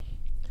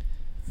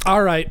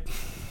All right.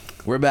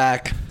 We're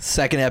back.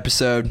 Second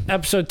episode.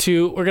 Episode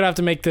 2. We're going to have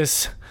to make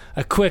this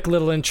a quick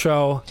little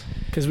intro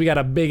because we got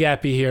a big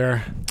epi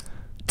here.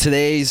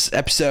 Today's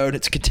episode,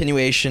 it's a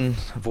continuation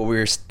of what we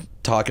were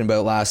talking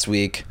about last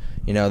week.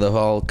 You know, the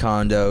whole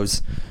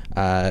condos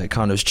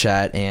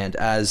chat. And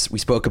as we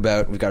spoke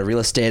about, we've got a real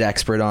estate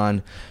expert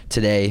on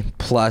today,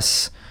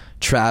 plus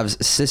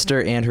Trav's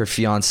sister and her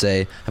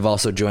fiance have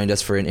also joined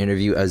us for an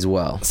interview as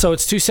well. So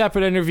it's 2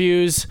 separate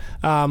interviews.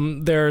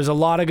 There's a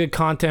lot of good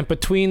content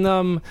between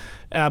them.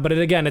 But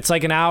again, it's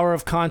like an hour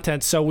of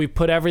content. So we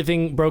put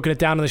everything, broken it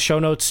down in the show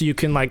notes. So you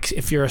can, like,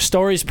 if you're a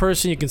stories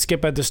person, you can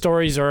skip at the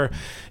stories. Or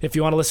if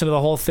you want to listen to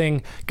the whole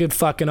thing, good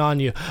fucking on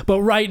you.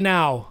 But right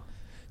now,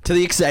 to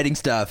the exciting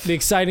stuff.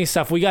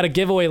 We got a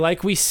giveaway,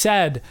 like we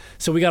said.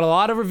 So we got a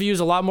lot of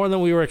reviews, a lot more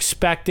than we were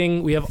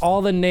expecting. We have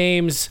all the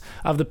names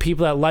of the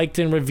people that liked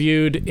and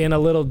reviewed in a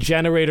little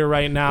generator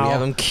right now. We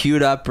have them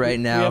queued up right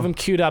now. We have them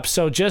queued up.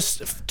 So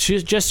just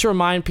to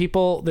remind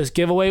people, this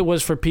giveaway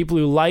was for people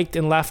who liked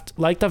on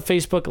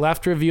Facebook,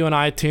 left a review on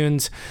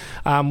iTunes.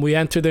 We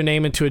entered their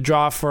name into a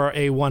draw for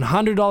a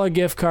 $100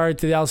 gift card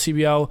to the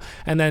LCBO,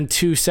 and then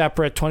 2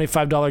 separate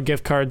 $25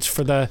 gift cards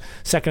for the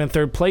second and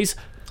third place.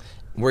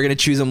 We're going to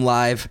choose them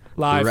live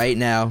right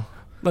now.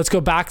 Let's go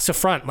back to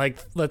front.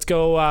 Let's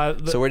go.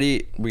 So we're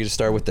going to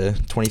start with the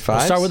 25s? We'll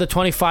start with the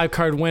 25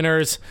 card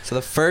winners. So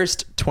the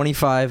first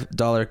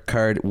 $25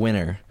 card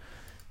winner.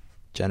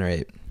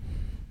 Generate.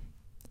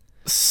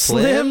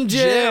 Slim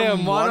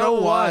Jim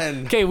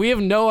 101. Okay, we have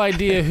no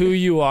idea who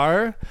you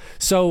are.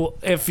 So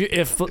if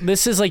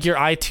this is like your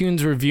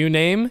iTunes review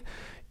name,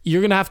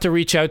 you're going to have to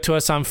reach out to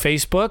us on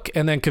Facebook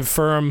and then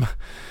confirm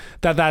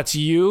that's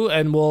you,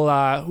 and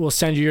we'll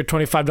send you your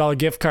 $25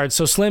 gift card.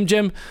 So Slim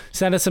Jim,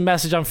 send us a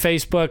message on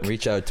Facebook.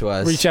 Reach out to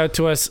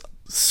us.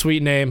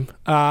 Sweet name.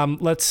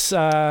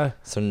 So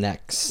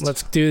next.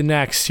 Let's do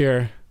next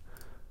here.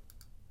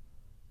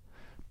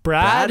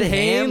 Brad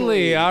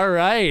Hanley. All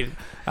right.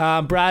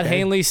 Brad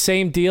Hanley,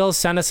 same deal.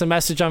 Send us a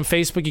message on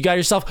Facebook. You got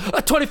yourself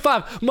a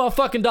 $25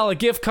 motherfucking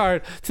gift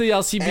card to the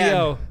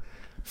LCBO. And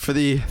for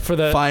the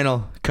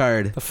final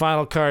card. The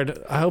final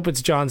card. I hope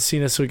it's John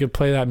Cena so we could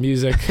play that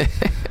music.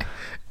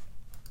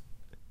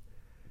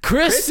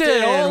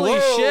 Kristen, holy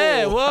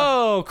shit.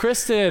 Whoa,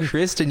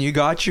 Kristen, you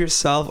got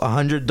yourself a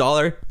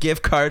 $100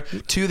 gift card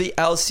to the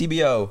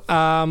LCBO.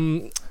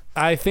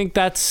 I think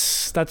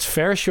that's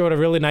fair. She wrote a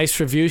really nice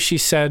review. She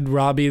said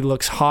Robbie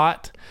looks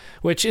hot,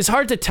 which is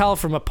hard to tell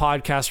from a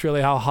podcast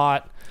really how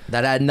hot.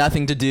 That had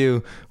nothing to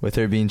do with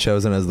her being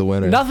chosen as the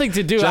winner. Nothing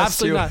to do,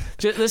 absolutely not.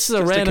 This is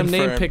a random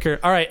name picker.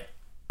 All right.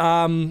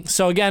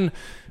 So again,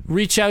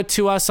 reach out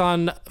to us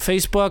on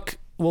Facebook.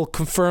 We'll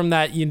confirm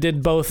that you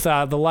did both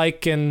the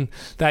like and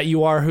that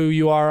you are who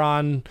you are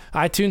on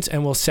iTunes,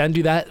 and we'll send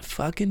you that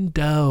fucking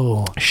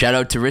dough. Shout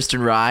out to Wrist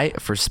and Rye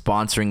for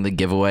sponsoring the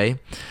giveaway,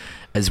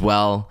 as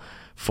well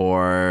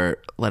for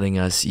letting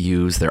us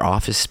use their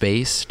office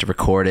space to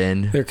record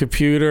in. Their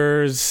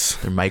computers.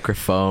 Their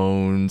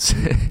microphones.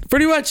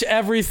 Pretty much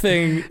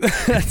everything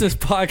that this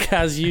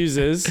podcast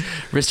uses.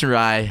 Wrist and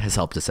Rye has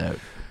helped us out.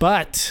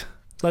 But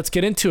let's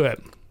get into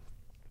it.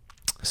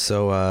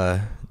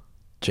 So,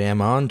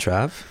 jam on,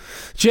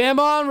 Trav. Jam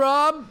on,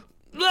 Rob.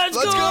 Let's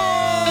go!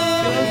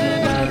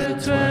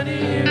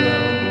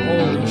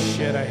 Holy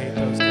shit, I hate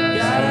those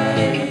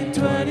guys.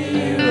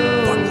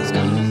 Fuck those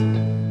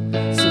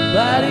guys.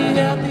 Somebody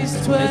help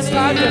these 20. It's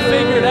time to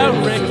figure it out,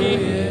 Ricky.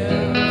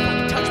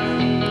 Touch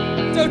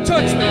me. Don't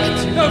touch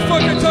me. Don't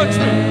fucking touch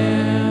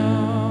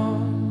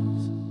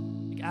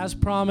me. As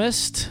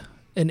promised,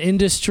 an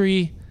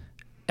industry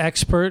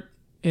expert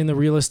in the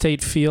real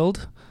estate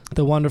field,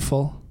 the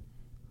wonderful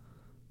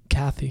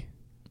Kathy.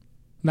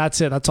 And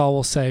that's it. That's all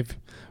we'll say.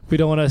 We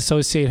don't want to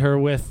associate her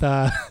with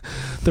the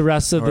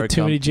rest of the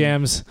Too Many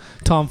Jams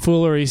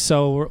tomfoolery,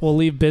 so we'll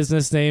leave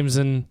business names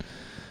and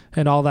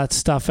all that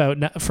stuff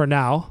out for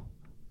now.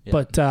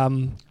 Yep.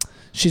 But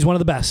she's one of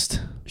the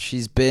best.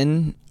 She's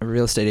been a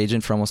real estate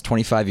agent for almost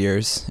 25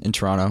 years in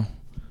Toronto.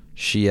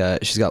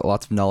 She's got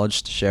lots of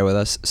knowledge to share with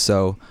us,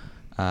 so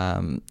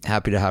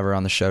happy to have her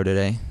on the show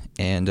today.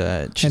 And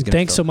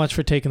thanks so much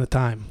for taking the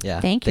time. Yeah,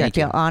 thank you. I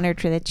feel honored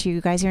that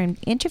you guys are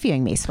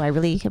interviewing me, so I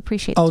really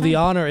appreciate it. The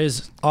honor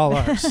is all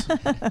ours.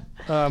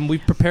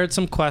 We've prepared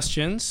some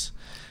questions,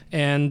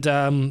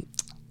 and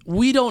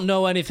we don't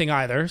know anything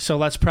either, so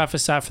let's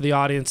preface that for the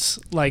audience.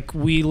 Like,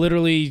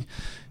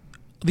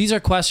 these are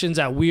questions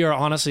that we are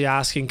honestly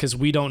asking because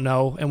we don't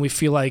know, and we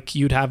feel like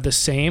you'd have the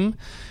same.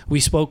 We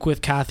spoke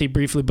with Kathy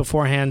briefly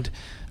beforehand,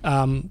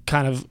 kind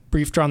of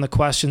briefed her on the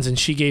questions, and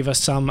she gave us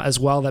some as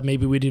well that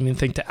maybe we didn't even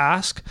think to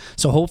ask.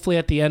 So hopefully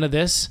at the end of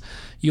this,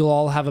 you'll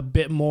all have a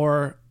bit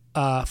more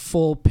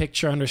full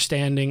picture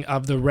understanding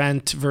of the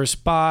rent versus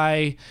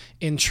buy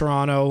in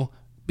Toronto,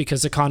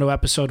 because the condo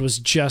episode was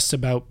just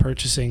about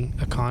purchasing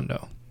a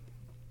condo.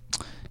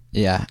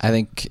 Yeah, I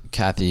think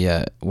Kathy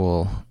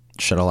will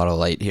shed a lot of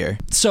light here.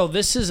 So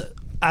this is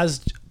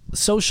as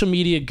social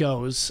media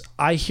goes,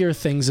 I hear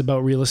things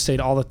about real estate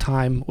all the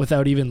time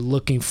without even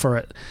looking for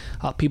it.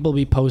 People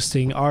be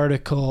posting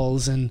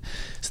articles and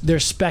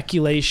there's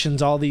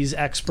speculations, all these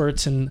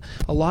experts, and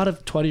a lot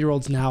of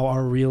 20-year-olds now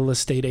are real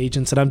estate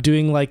agents, and I'm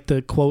doing like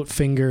the quote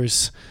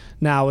fingers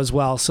now as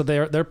well. So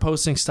they're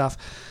posting stuff,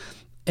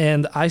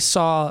 and I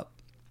saw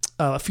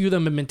a few of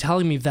them have been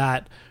telling me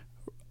that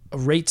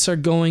rates are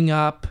going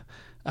up.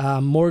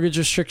 Mortgage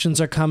restrictions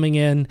are coming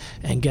in,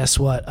 and guess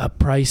what? A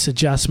price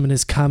adjustment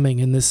is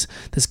coming, and this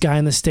guy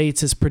in the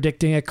States is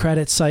predicting a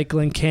credit cycle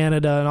in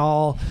Canada, and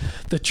all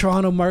the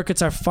Toronto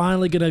markets are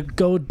finally going to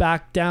go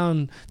back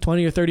down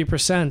 20 or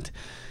 30%.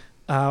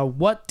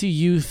 What do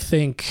you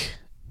think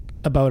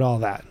about all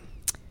that?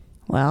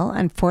 Well,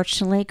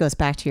 unfortunately, it goes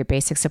back to your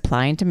basic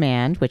supply and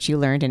demand, which you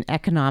learned in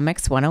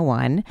Economics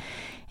 101.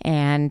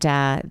 And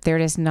there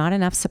is not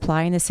enough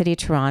supply in the city of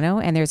Toronto,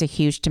 and there's a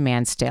huge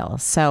demand still.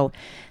 So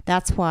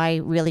that's why,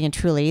 really and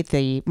truly,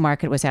 the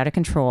market was out of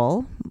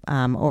control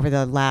over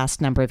the last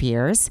number of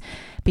years,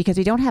 because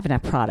we don't have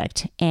enough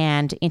product,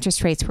 and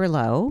interest rates were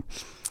low,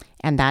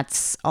 and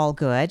that's all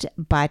good.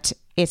 But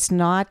it's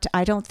not,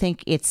 I don't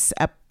think it's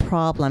a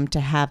problem to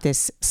have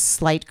this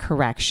slight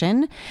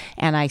correction.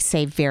 And I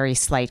say very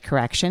slight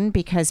correction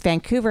because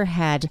Vancouver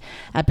had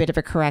a bit of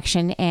a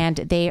correction, and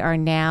they are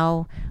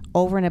now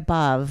over and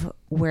above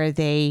where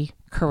they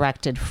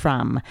corrected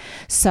from.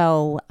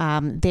 So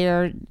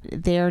they're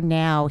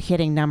now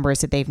hitting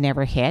numbers that they've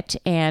never hit.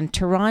 And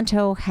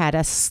Toronto had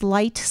a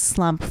slight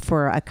slump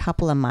for a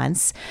couple of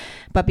months,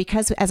 but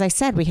because, as I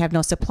said, we have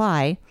no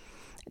supply,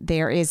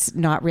 there is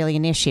not really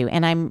an issue.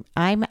 And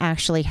I'm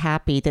actually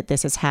happy that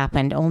this has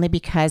happened, only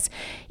because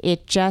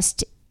it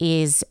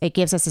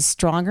gives us a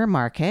stronger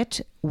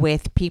market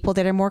with people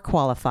that are more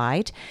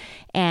qualified.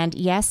 And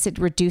yes, it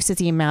reduces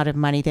the amount of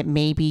money that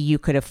maybe you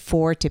could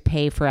afford to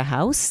pay for a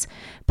house.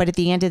 But at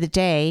the end of the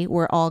day,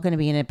 we're all going to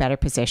be in a better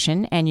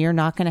position, and you're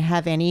not going to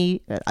have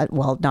any,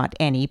 not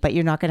any, but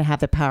you're not going to have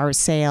the power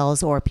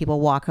sales or people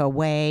walk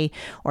away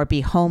or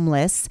be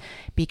homeless,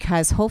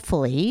 because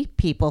hopefully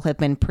people have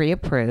been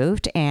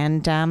pre-approved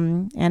and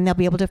they'll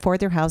be able to afford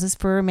their houses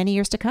for many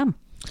years to come.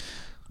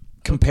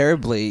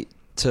 Comparably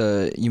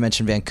to, you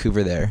mentioned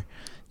Vancouver there,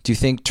 do you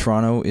think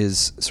Toronto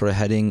is sort of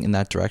heading in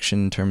that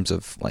direction in terms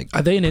of like,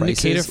 are they an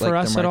prices, indicator for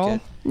like us at all?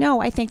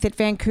 No, I think that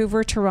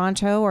Vancouver,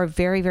 Toronto are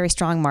very, very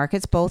strong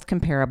markets, both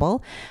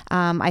comparable.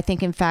 I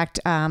think, in fact,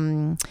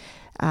 Vancouver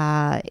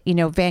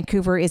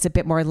is a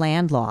bit more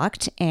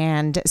landlocked,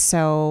 and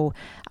so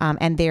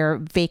and their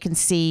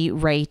vacancy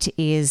rate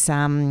is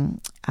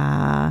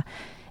a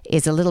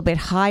little bit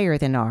higher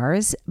than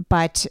ours,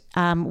 but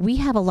we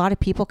have a lot of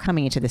people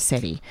coming into the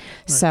city.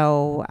 Right.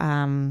 So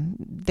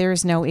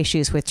there's no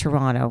issues with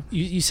Toronto.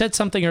 You said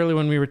something earlier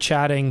when we were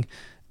chatting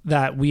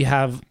that we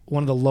have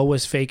one of the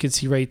lowest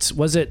vacancy rates.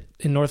 Was it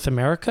in North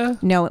America?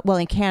 No, well,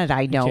 in Canada,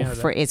 I know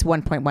it's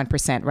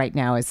 1.1% right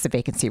now is the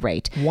vacancy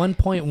rate.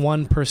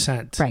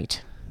 1.1%.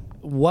 Right.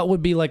 What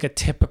would be like a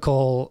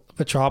typical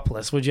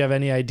metropolis? Would you have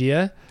any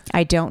idea?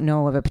 I don't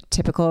know of a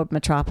typical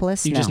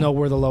metropolis. You just know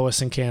we're the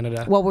lowest in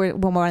Canada. Well, we're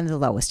one of the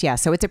lowest, yeah.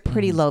 So it's a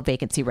pretty low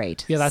vacancy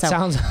rate. Yeah, that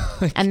sounds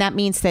like... And that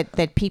means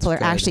that people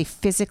are actually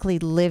physically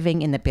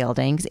living in the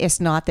buildings. It's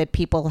not that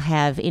people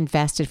have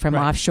invested from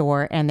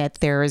offshore and that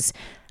there's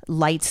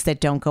lights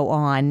that don't go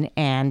on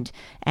and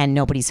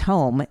nobody's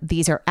home.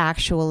 These are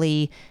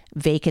actually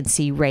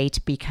vacancy rate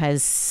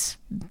because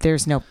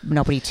there's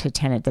nobody to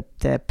tenant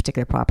the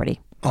particular property.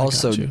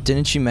 Also,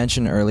 didn't you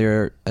mention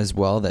earlier as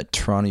well that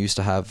Toronto used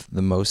to have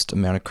the most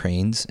amount of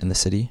cranes in the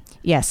city?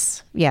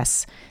 Yes.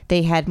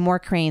 They had more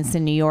cranes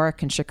than New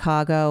York and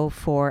Chicago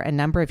for a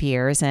number of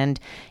years. And,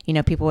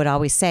 people would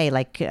always say,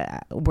 like,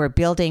 we're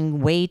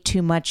building way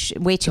too many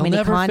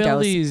condos. Fill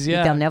these,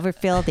 yeah. They'll never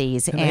fill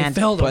these. And they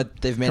filled them.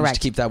 But they've managed to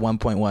keep that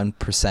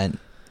 1.1%.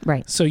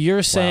 Right. So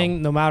you're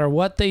saying no matter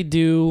what they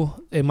do,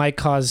 it might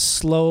cause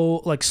slow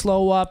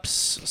ups,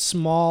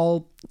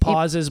 small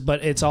pauses,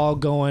 but it's all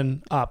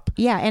going up.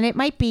 Yeah, and it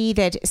might be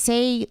that,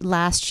 say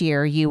last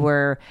year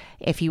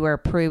if you were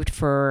approved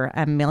for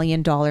 $1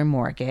 million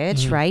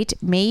mortgage, right?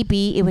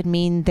 Maybe it would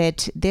mean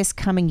that this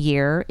coming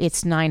year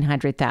it's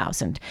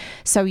 $900,000.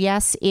 So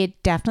yes,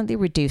 it definitely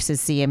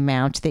reduces the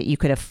amount that you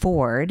could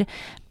afford,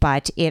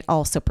 but it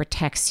also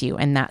protects you,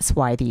 and that's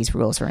why these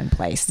rules are in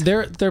place.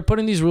 They're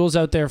putting these rules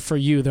out there for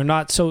you. They're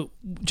not, so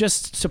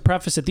just to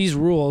preface it, these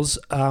rules,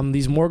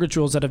 these mortgage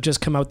rules that have just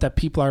come out that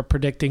people are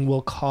predicting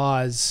will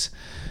cause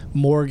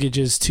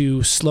mortgages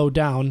to slow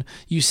down,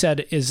 you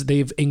said is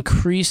they've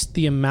increased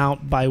the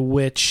amount by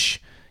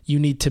which you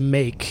need to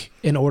make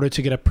in order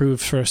to get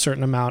approved for a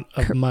certain amount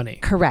of money.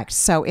 Correct.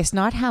 So it's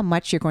not how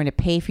much you're going to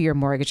pay for your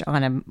mortgage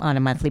on a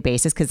monthly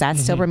basis, because that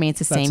still remains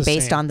the same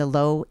based on the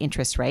low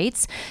interest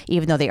rates,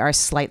 even though they are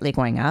slightly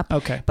going up.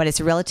 Okay. But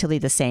it's relatively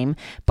the same.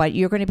 But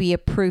you're going to be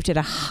approved at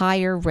a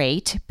higher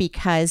rate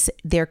because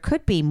there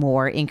could be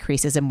more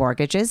increases in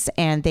mortgages,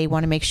 and they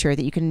want to make sure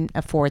that you can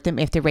afford them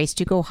if the rates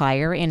do go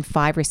higher in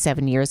 5 or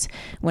 7 years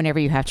whenever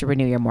you have to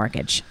renew your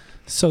mortgage.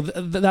 So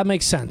that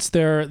makes sense.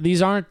 You're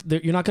not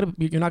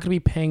going to be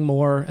paying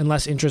more unless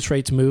unless interest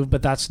rates move,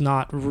 but that's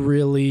not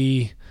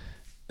really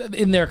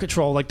in their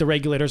control. Like the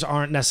regulators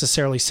aren't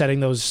necessarily setting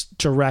those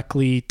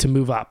directly to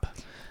move up.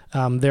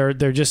 They're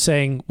just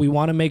saying we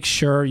want to make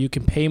sure you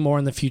can pay more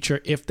in the future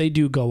if they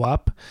do go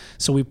up.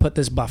 So we put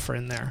this buffer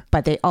in there.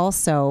 But they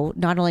also,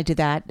 not only do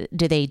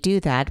they do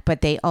that, but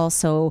they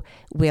also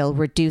will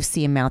reduce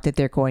the amount that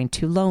they're going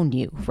to loan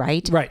you,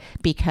 right? Right.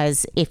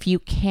 Because if you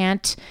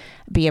can't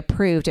be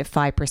approved at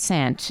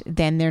 5%,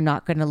 then they're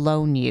not going to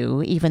loan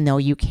you, even though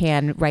you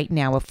can right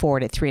now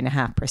afford at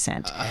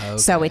 3.5%.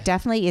 So it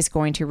definitely is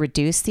going to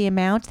reduce the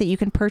amount that you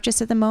can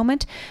purchase at the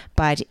moment.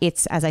 But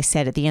it's, as I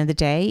said, at the end of the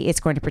day, it's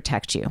going to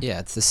protect you. Yeah,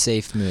 it's the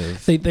safe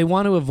move. They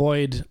want to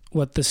avoid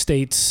what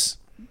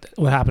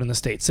happened in the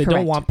States. They Correct.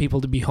 don't want people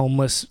to be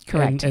homeless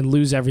and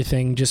lose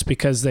everything just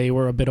because they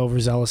were a bit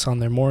overzealous on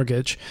their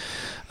mortgage.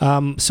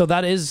 So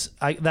that is,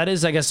 I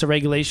guess, the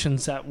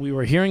regulations that we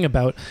were hearing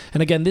about.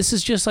 And again, this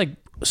is just like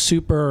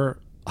super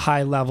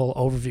high level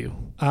overview.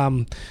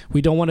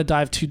 We don't want to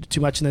dive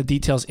too much in the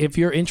details. If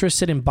you're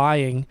interested in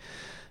buying,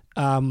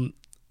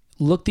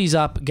 look these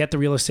up, get the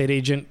real estate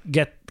agent,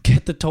 get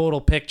the total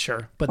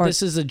picture. But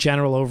this is a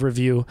general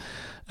overview,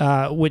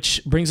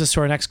 which brings us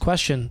to our next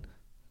question.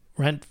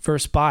 Rent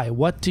versus buy.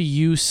 What do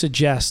you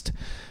suggest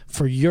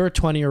for your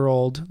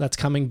 20-year-old that's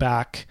coming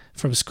back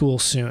from school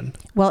soon?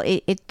 Well,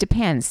 it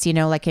depends.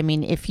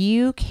 If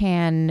you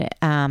can,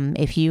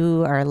 if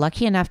you are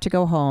lucky enough to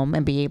go home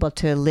and be able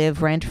to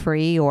live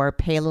rent-free or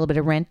pay a little bit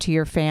of rent to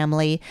your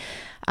family,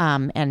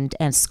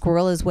 and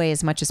squirrel his way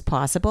as much as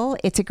possible,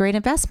 it's a great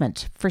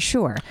investment for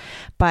sure.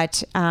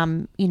 But,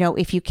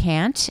 if you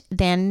can't,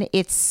 then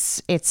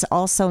it's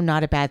also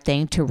not a bad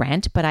thing to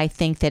rent. But I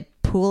think that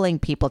pooling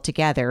people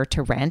together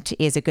to rent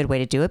is a good way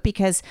to do it,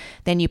 because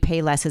then you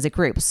pay less as a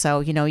group. So,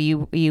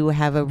 you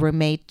have a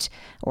roommate,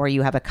 or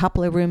you have a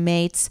couple of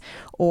roommates,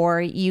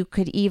 or you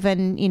could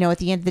even, at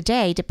the end of the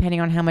day,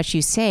 depending on how much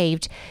you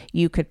saved,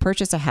 you could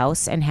purchase a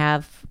house and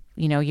have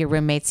your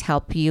roommates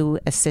help you,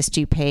 assist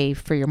you pay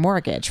for your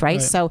mortgage,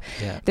 right? So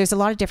there's a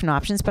lot of different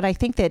options, but I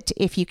think that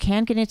if you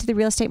can get into the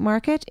real estate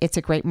market, it's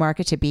a great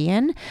market to be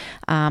in.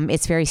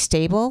 It's very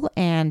stable,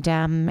 and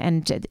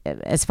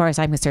as far as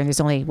I'm concerned,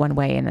 there's only one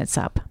way, and it's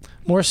up.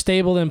 More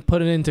stable than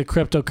putting it into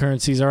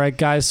cryptocurrencies. All right,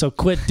 guys, so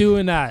quit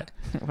doing that.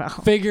 Well,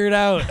 figure it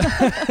out.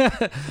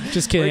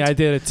 Just kidding. I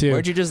did it too.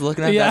 Weren't you just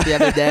looking at that the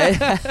other day?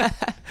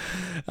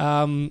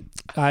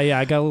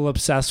 I got a little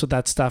obsessed with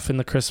that stuff in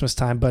the Christmas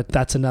time, but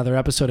that's another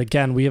episode.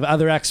 Again, we have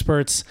other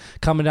experts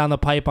coming down the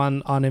pipe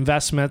on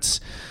investments.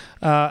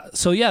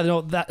 So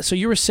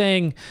you were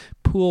saying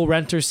pool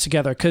renters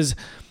together, because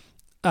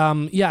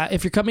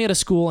if you're coming out of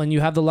school and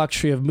you have the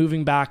luxury of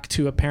moving back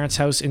to a parent's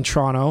house in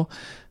Toronto,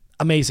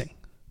 amazing.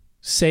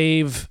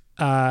 Save,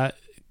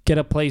 get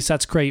a place.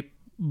 That's great.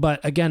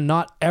 But again,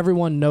 not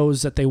everyone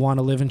knows that they want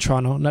to live in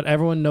Toronto. Not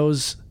everyone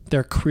knows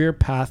their career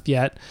path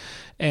yet.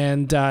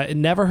 And it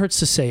never hurts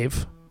to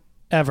save,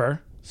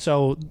 ever.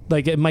 So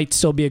it might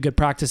still be a good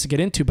practice to get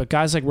into. But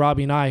guys like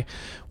Robbie and I,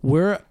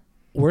 we're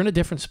in a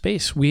different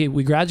space. We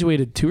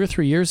graduated 2 or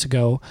 3 years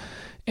ago,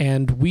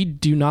 and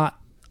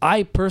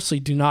I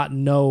personally do not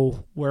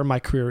know where my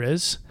career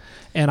is.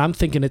 And I'm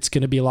thinking it's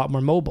going to be a lot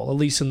more mobile, at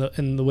least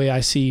in the way I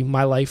see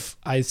my life.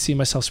 I see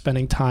myself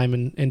spending time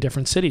in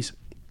different cities.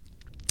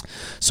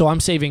 So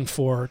I'm saving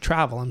for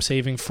travel. I'm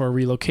saving for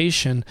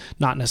relocation,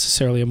 not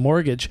necessarily a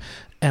mortgage.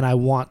 And I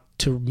want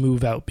to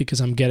move out because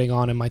I'm getting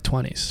on in my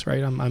 20s,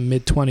 right? I'm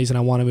mid-20s and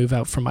I want to move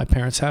out from my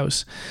parents'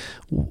 house.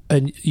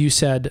 And you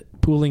said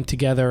pooling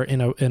together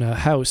in a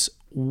house.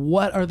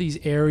 What are these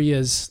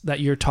areas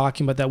that you're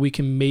talking about that we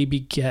can maybe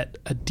get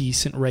a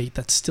decent rate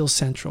that's still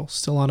central,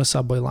 still on a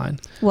subway line?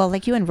 Well,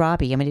 like you and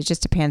Robbie, it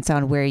just depends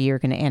on where you're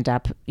going to end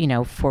up,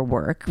 for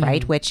work,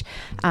 right? Which,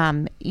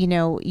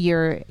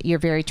 you're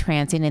very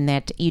transient in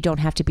that you don't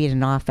have to be in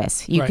an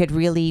office. You could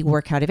really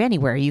work out of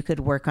anywhere. You could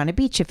work on a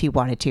beach if you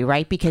wanted to,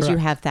 right? Because you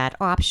have that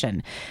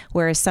option.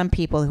 Whereas some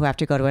people who have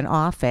to go to an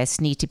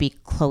office need to be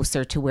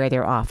closer to where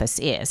their office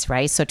is,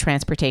 right? So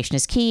transportation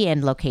is key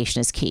and location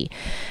is key.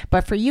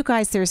 But for you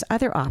guys, there's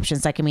other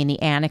options. The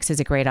annex is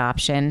a great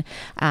option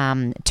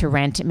to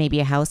rent maybe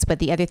a house. But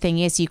the other thing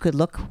is you could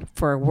look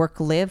for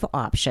work-live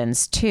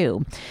options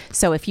too.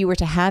 So if you were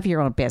to have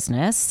your own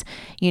business,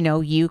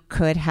 you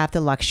could have the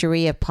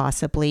luxury of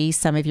possibly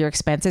some of your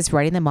expenses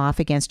writing them off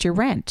against your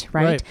rent,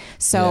 right?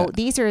 So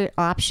these are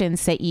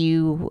options that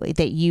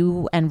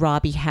you and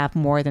Robbie have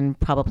more than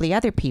probably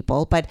other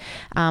people. But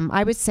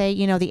I would say,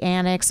 the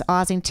Annex,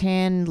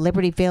 Ossington,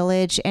 Liberty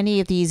Village, any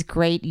of these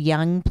great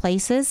young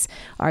places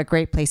are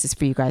great places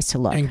for you guys to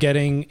look. And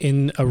getting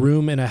in a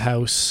room in a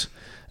house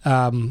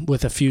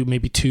with a few,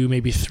 maybe 2,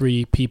 maybe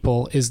 3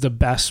 people is the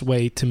best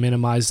way to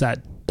minimize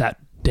that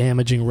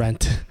damaging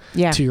rent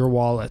to your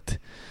wallet.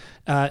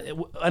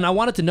 And I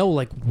wanted to know,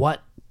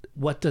 what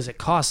what does it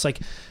cost? Like,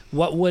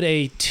 what would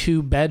a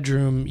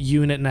 2-bedroom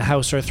unit in a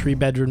house or a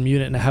 3-bedroom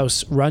unit in a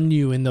house run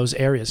you in those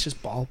areas?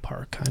 Just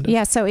ballpark, kind of.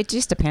 Yeah, so it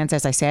just depends,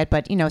 as I said.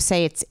 But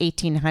say it's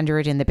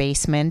 $1,800 in the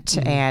basement,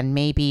 and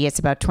maybe it's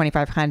about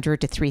 $2,500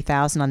 to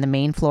 $3,000 on the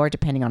main floor,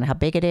 depending on how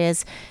big it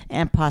is,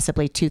 and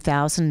possibly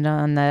 $2,000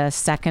 on the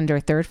second or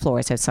third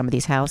floors of some of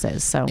these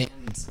houses. So, And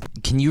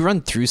can you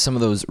run through some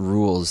of those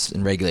rules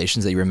and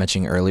regulations that you were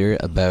mentioning earlier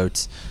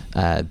about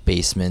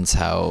basements,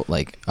 how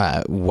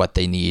what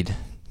they need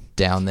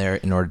down there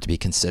in order to be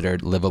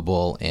considered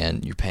livable,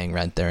 and you're paying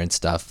rent there and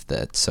stuff?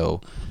 So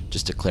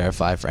just to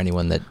clarify for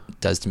anyone that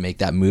does to make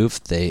that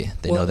move, they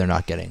know they're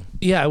not getting.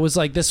 Yeah, it was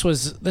like this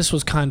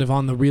was kind of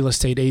on the real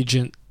estate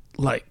agent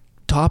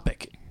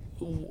topic.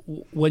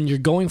 When you're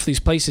going for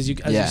these places, you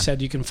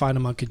said, you can find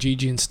them on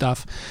Kijiji and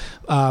stuff.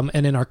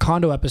 And in our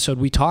condo episode,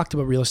 we talked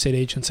about real estate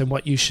agents and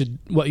what you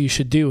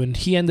should do. And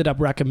he ended up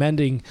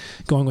recommending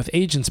going with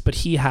agents, but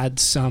he had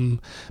some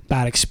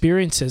bad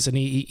experiences, and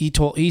he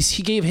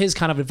gave his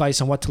kind of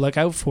advice on what to look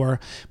out for.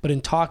 But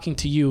in talking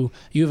to you,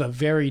 you have a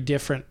very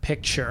different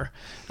picture.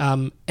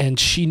 And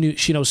she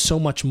knows so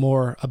much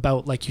more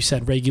about, like you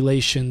said,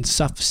 regulations,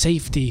 stuff,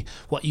 safety,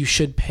 what you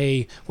should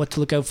pay, what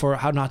to look out for,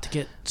 how not to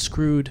get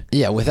screwed.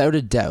 Yeah, without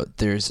a doubt,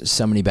 there's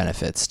so many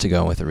benefits to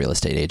going with a real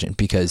estate agent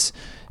because,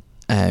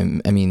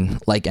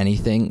 like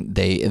anything,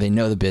 they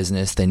know the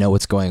business, they know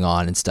what's going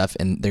on and stuff,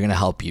 and they're going to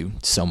help you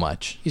so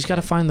much. You just got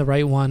to find the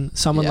right one,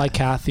 someone like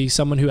Kathy,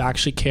 someone who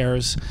actually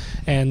cares.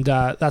 And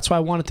that's why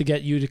I wanted to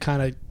get you to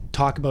kind of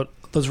talk about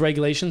those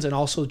regulations and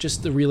also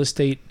just the real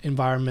estate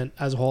environment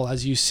as a whole,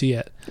 as you see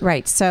it.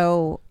 Right.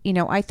 So,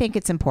 I think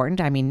it's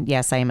important. I mean,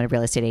 yes, I am a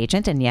real estate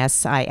agent, and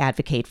yes, I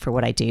advocate for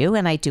what I do,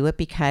 and I do it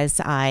because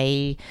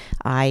I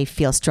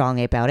feel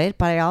strongly about it,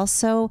 but I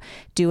also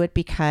do it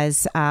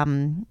because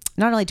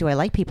not only do I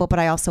like people, but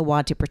I also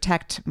want to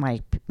protect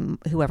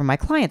whoever my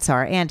clients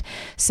are. And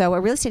so a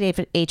real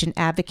estate agent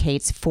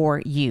advocates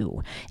for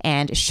you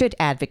and should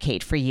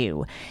advocate for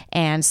you.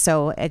 And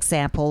so,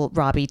 example,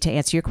 Robbie, to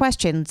answer your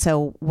question,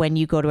 so when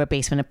you go to a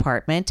basement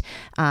apartment,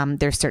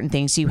 there's certain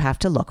things you have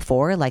to look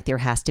for, like there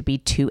has to be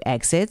 2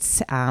 exits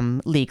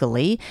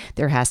legally.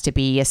 There has to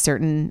be a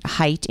certain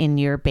height in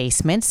your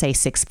basement, say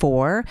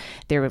 6'4".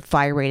 There are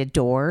fire-rated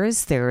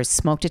doors. There's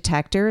smoke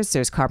detectors.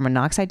 There's carbon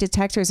monoxide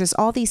detectors. There's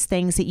all these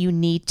things that you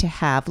need to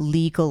have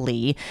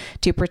legally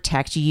to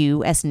protect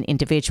you as an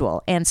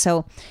individual. And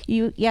so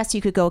you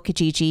could go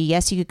Kijiji.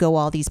 Yes, you could go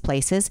all these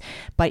places,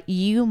 but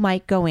you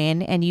might go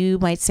in and you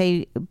might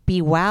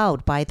be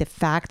wowed by the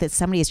fact that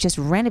somebody has just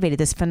renovated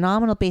this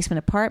phenomenal basement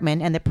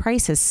apartment and the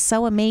price is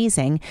so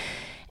amazing,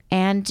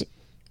 and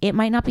it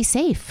might not be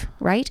safe,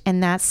 right?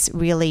 And that's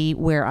really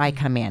where I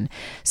come in.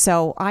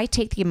 So I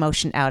take the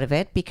emotion out of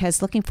it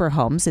because looking for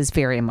homes is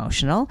very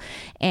emotional.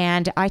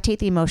 And I take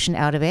the emotion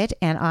out of it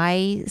and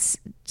I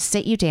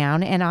sit you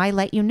down and I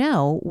let you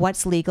know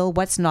what's legal,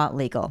 what's not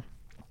legal.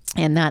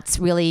 And that's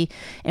really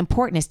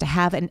important, is to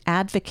have an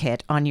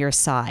advocate on your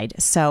side.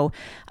 So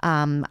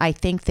I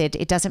think that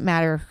it doesn't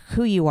matter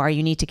who you are,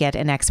 you need to get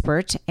an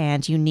expert,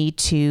 and you need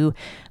to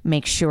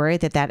make sure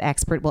that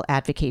expert will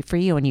advocate for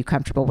you and you're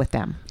comfortable with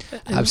them.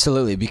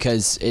 Absolutely,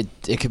 because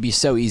it could be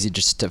so easy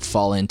just to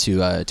fall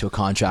into a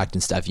contract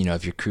and stuff.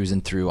 If you're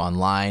cruising through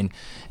online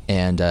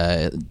and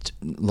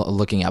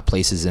looking at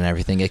places and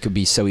everything, it could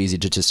be so easy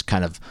to just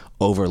kind of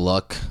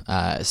overlook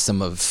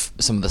some of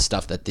the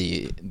stuff that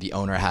the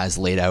owner has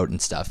laid out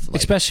and stuff.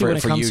 Especially when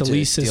it comes to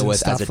leases and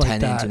stuff as a like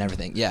tenant that. And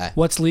everything. Yeah.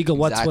 What's legal?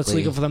 Exactly. What's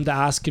legal for them to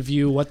ask of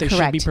you? What they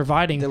should be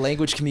providing? The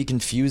language can be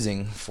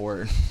confusing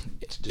for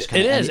just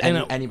it is,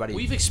 and anybody.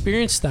 We've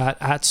experienced that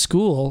at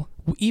school,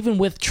 even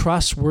with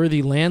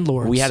trustworthy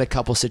landlords. We had a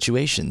couple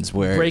situations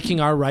where breaking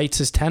our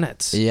rights as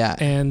tenants. Yeah.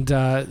 And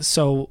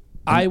so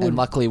And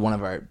luckily, one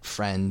of our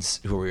friends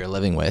who we were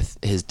living with,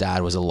 his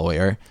dad was a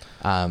lawyer,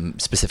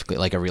 specifically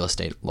like a real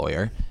estate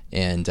lawyer,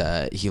 and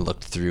he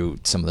looked through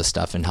some of the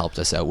stuff and helped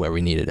us out where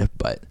we needed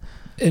it.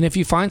 And if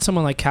you find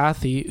someone like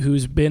Kathy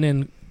who's been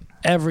in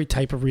every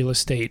type of real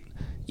estate,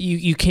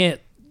 you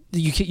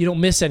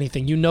don't miss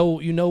anything. You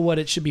know what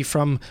it should be,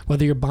 from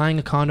whether you're buying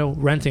a condo,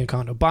 renting a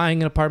condo,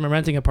 buying an apartment,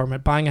 renting an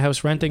apartment, buying a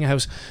house, renting a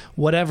house,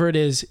 whatever it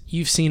is,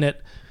 you've seen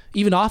it.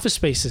 Even office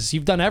spaces,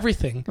 you've done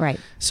everything. Right.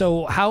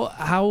 So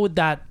how would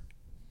that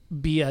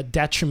be a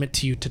detriment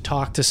to you to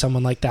talk to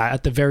someone like that?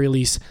 At the very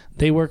least,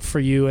 they work for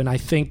you. And I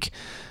think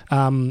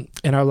in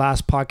our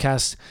last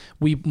podcast,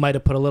 we might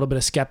have put a little bit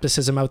of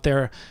skepticism out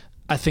there.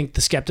 I think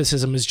the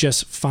skepticism is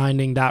just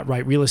finding that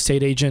right real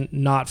estate agent,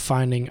 not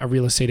finding a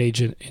real estate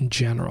agent in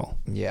general.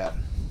 Yeah.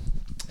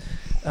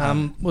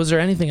 Was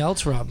there anything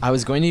else, Rob? I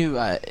was going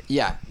to,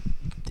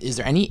 Is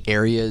there any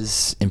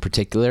areas in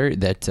particular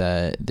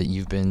that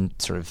you've been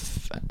sort of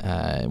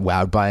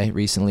wowed by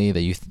recently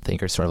that you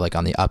think are sort of like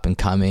on the up and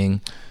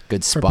coming,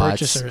 good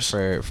spots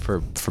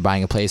for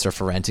buying a place or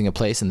for renting a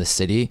place in the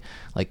city,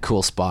 like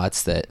cool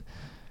spots that?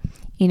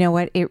 You know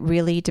what? It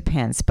really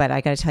depends. But I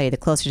got to tell you, the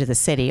closer to the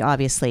city,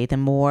 obviously, the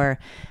more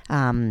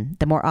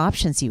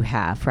options you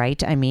have,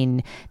 right? I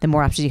mean, the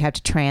more options you have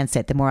to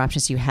transit, the more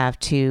options you have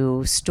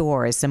to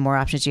stores, the more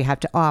options you have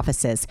to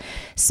offices.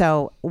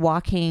 So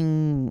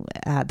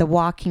the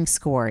walking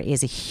score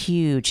is a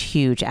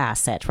huge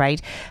asset,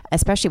 right?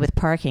 Especially with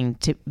parking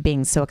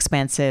being so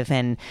expensive,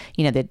 and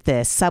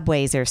the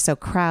subways are so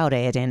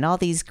crowded, and all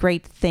these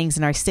great things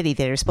in our city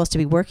that are supposed to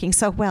be working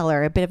so well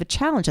are a bit of a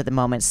challenge at the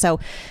moment. So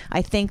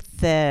I think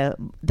the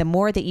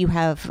more that you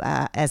have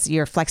as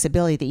your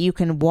flexibility, that you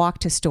can walk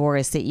to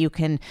stores, that you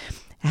can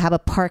have a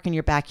park in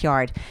your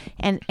backyard.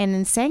 And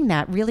in saying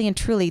that, really and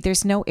truly,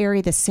 there's no area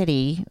of the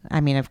city, I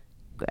mean,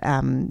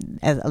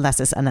 unless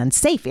it's an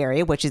unsafe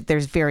area, which is,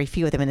 there's very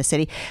few of them in the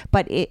city,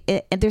 but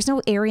there's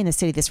no area in the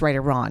city that's right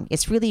or wrong.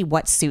 It's really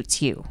what suits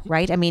you,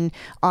 right? I mean,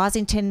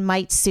 Ossington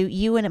might suit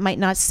you and it might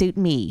not suit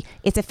me.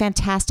 It's a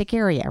fantastic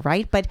area,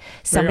 right? But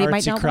somebody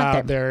might not want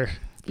that. There.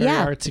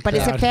 But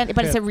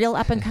it's a real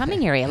up and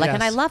coming area. Like, yes.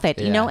 And I love it,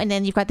 and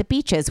then you've got the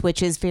beaches,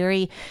 which is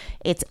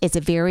it's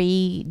a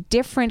very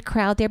different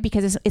crowd there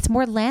because it's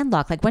more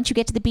landlocked. Like, once you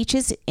get to the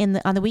beaches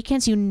on the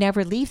weekends, you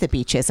never leave the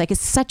beaches. Like,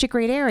 it's such a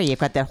great area. You've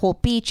got that whole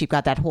beach, you've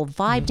got that whole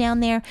vibe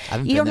down there. I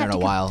haven't been there in a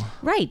while.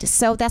 Right.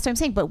 So that's what I'm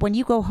saying. But when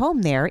you go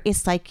home there,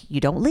 it's like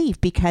you don't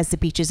leave because the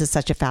beaches is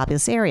such a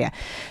fabulous area.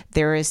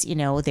 There's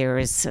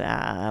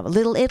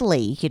Little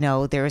Italy,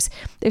 there's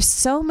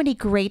so many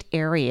great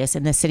areas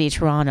in the city of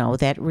Toronto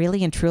that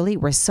really and truly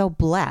we're so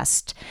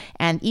blessed,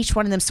 and each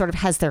one of them sort of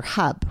has their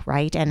hub,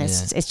 right? And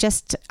it's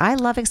just, I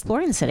love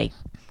exploring the city.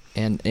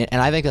 And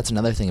I think that's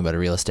another thing about a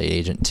real estate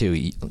agent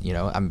too.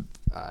 I'm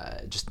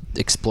just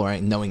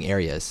exploring, knowing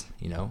areas,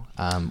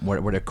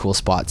 what are cool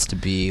spots to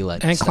be,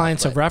 like, and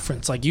clients of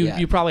reference. Like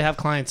you probably have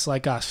clients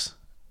like us,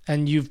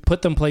 and you've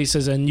put them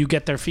places and you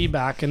get their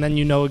feedback, and then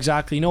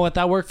exactly, what,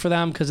 that worked for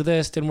them because of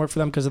this, didn't work for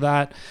them because of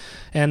that.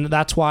 And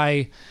that's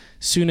why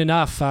soon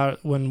enough,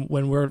 when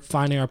we're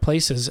finding our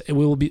places,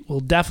 we'll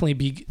definitely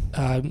be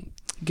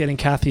getting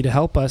Kathy to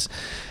help us.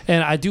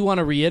 And I do want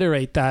to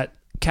reiterate that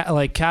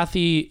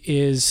Kathy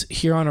is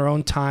here on her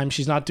own time.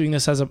 She's not doing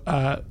this as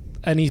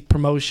any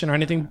promotion or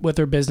anything with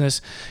her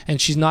business,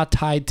 and she's not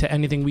tied to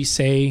anything we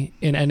say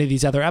in any of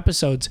these other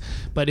episodes.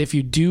 But if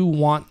you do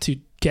want to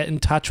get in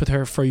touch with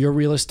her for your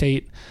real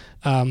estate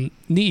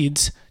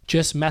needs,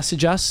 just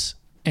message us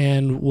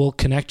and we'll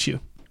connect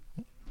you.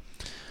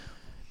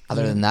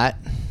 Other than that,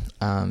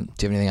 do you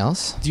have anything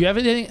else? Do you have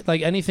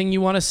anything you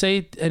want to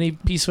say? Any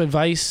piece of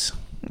advice?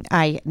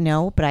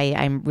 No, but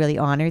I'm really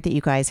honored that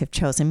you guys have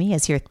chosen me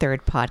as your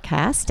third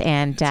podcast,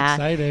 and it's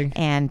exciting.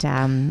 And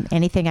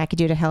anything I could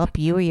do to help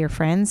you or your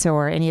friends,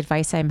 or any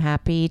advice, I'm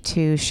happy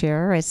to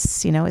share.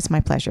 It's my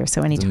pleasure.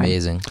 So anytime. It's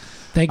amazing.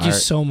 Thank you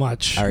so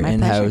much. Our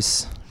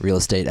in-house real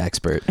estate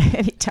expert.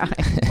 Anytime.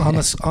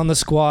 on the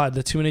squad,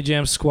 the 2 Minute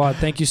Jam squad.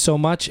 Thank you so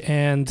much,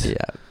 and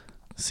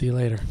see you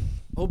later.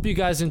 Hope you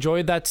guys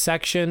enjoyed that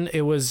section.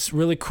 It was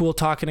really cool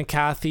talking to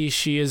Kathy.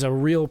 She is a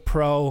real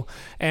pro,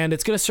 and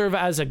it's going to serve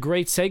as a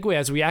great segue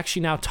as we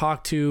actually now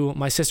talk to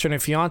my sister and her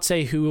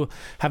fiance, who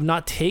have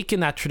not taken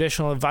that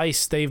traditional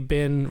advice. They've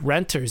been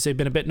renters. They've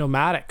been a bit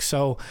nomadic.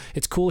 So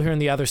it's cool hearing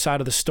the other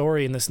side of the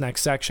story in this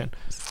next section.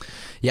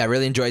 Yeah, I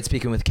really enjoyed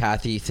speaking with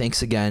Kathy.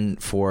 Thanks again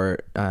for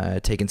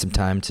taking some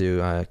time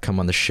to come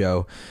on the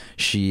show.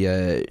 She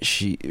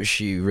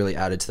really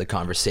added to the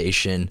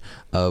conversation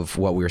of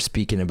what we were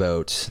speaking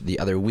about the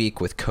other week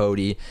with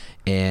Cody,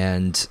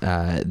 and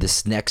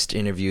this next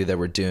interview that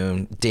we're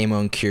doing,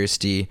 Damo and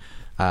Kirsty,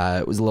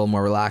 it was a little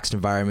more relaxed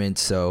environment.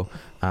 So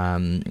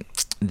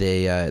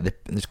there's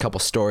a couple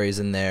stories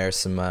in there,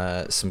 some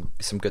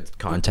good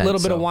content. A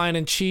little bit of wine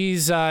and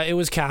cheese. It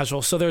was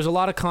casual, so there's a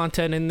lot of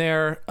content in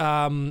there.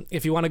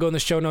 If you want to go in the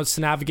show notes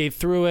to navigate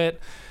through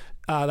it,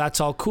 that's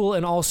all cool.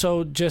 And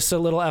also, just a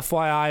little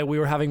FYI, we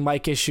were having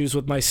mic issues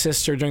with my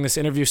sister during this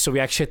interview, so we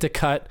actually had to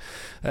cut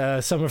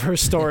some of her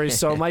stories.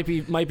 So it might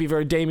be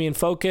very Damien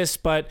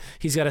focused, but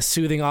he's got a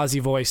soothing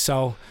Aussie voice,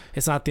 so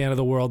it's not the end of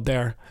the world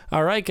there.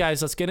 All right,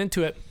 guys, let's get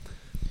into it.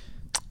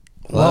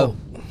 Whoa.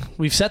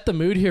 We've set the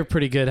mood here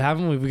pretty good,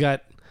 haven't we? We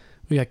got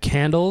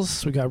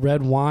candles, we got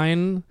red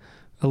wine,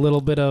 a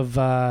little bit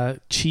of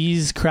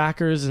cheese,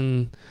 crackers,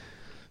 and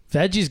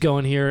veggies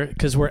going here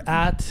because we're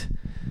at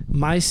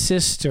my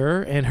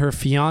sister and her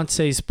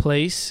fiance's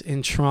place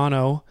in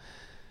Toronto,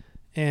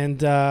 and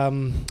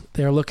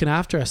they're looking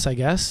after us, I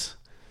guess,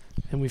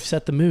 and we've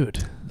set the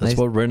mood. That's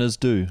what renters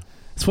do.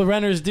 That's what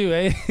renters do,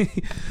 eh?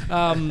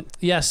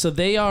 So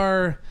they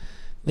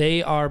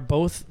are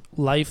both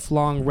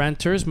lifelong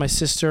renters. My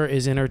sister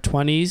is in her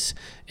 20s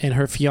and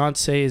her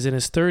fiance is in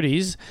his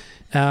 30s,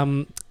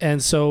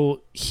 and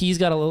so he's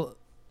got a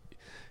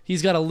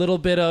little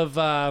bit of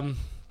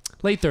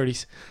late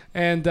 30s,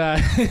 and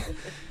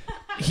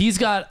he's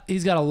got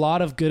a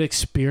lot of good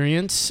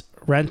experience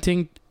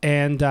renting,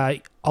 and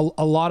a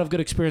lot of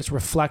good experience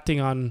reflecting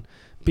on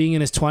being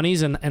in his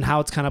 20s and how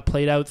it's kind of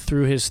played out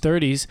through his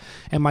 30s.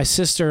 And my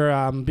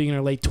sister, being in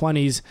her late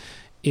 20s,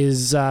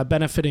 is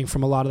benefiting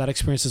from a lot of that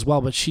experience as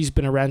well. But she's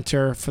been a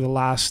renter for the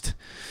last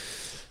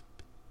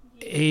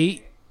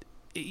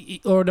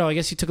or no, I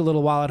guess you took a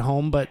little while at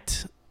home,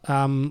 but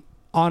on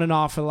and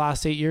off for the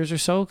last 8 years or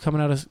so,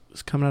 coming out of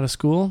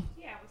school.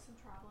 Yeah, with some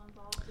travel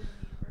involved in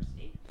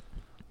the university.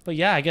 But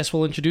yeah, I guess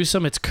we'll introduce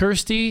them. It's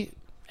Kirsty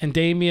and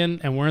Damien,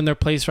 and we're in their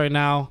place right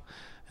now,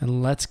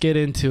 and let's get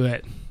into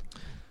it.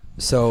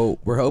 So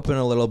we're hoping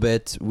a little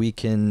bit we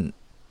can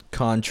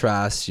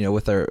contrast,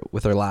 with our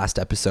last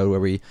episode where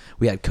we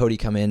had Cody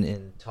come in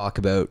and talk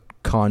about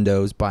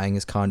condos, buying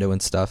his condo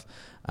and stuff.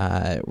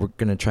 We're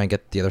gonna try and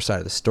get the other side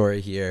of the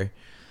story here.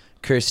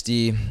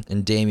 Kirsty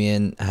and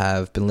Damien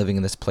have been living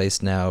in this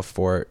place now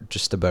for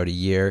just about a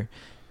year,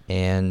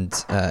 and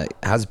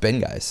how's it been,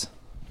 guys?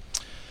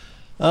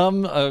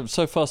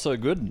 So far so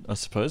good, I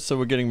suppose. So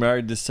we're getting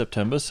married this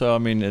September. So I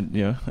mean,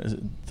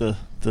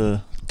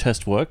 the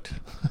test worked.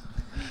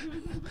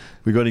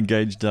 We got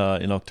engaged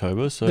in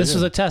October. So this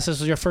was a test. This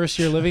was your first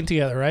year living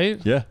together, right?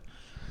 Yeah.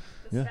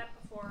 The step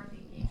before the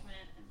engagement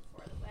and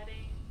before the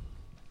wedding.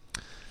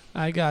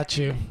 I got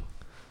you.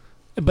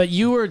 But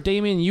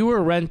Damien, you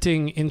were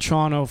renting in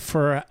Toronto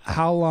for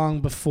how long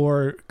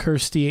before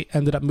Kirsty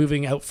ended up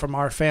moving out from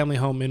our family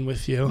home in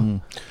with you?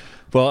 Mm.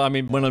 Well, I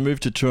mean, when I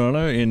moved to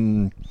Toronto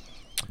in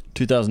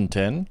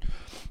 2010,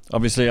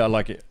 obviously I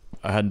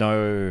had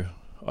no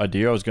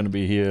idea I was going to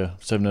be here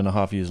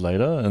 7.5 years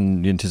later,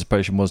 and the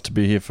anticipation was to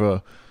be here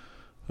for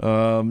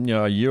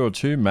a year or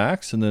two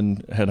max and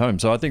then head home.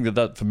 So I think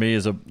that for me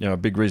is a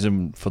big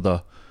reason for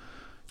the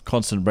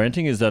constant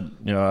renting, is that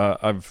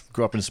I've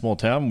grew up in a small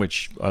town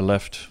which I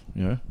left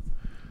in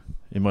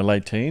my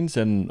late teens,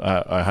 and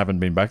I haven't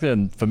been back there,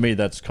 and for me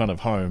that's kind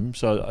of home.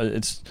 So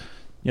it's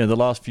the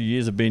last few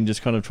years have been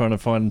just kind of trying to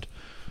find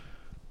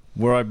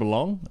where I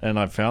belong, and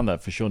I've found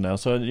that for sure now.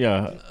 So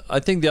yeah,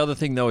 I think the other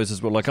thing though is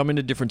as well, like, I'm in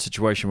a different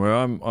situation where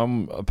I'm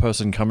a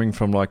person coming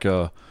from like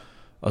a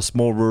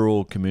small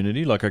rural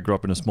community. Like, I grew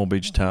up in a small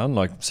beach town,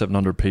 like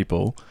 700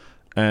 people,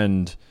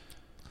 and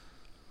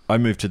I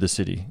moved to the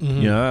city.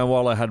 Mm-hmm. And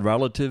while I had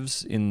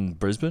relatives in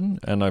Brisbane,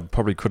 and I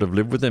probably could have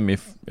lived with them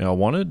if I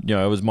wanted,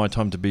 it was my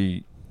time to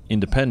be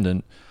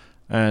independent,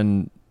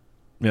 and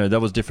that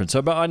was different.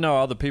 So, but I know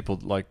other people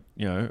like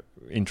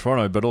in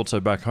Toronto, but also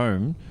back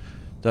home,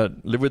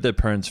 that lived with their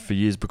parents for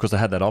years because they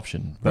had that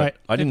option. But right.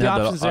 I didn't the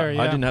have options that. there,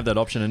 I didn't have that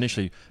option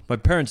initially. My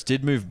parents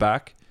did move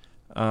back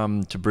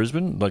to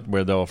Brisbane, like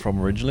where they were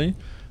from originally,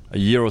 a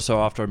year or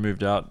so after I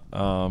moved out,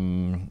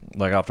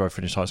 like after I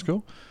finished high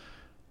school.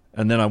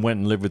 And then I went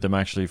and lived with them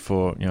actually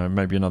for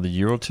maybe another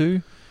year or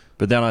two.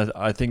 But then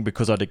I think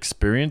because I'd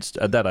experienced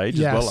at that age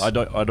Yes. as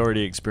well, I'd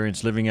already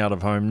experienced living out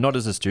of home, not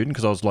as a student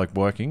because I was like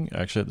working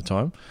actually at the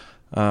time.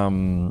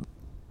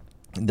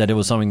 That it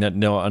was something that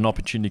an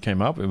opportunity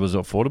came up. It was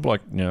affordable, like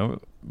it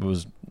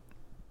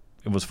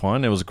was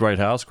fine. It was a great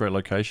house, great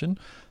location.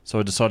 So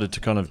I decided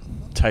to kind of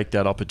take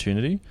that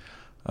opportunity.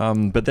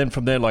 But then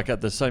from there, like I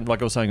was saying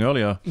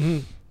earlier,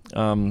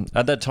 Mm-hmm.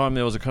 at that time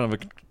there was a kind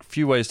of a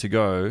few ways to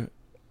go,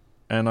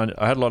 and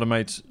I had a lot of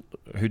mates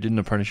who did an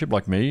apprenticeship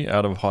like me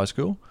out of high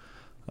school,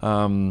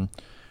 and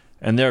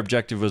their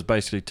objective was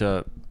basically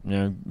to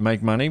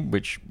make money,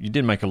 which you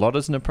didn't make a lot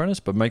as an apprentice,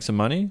 but make some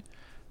money,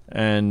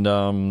 and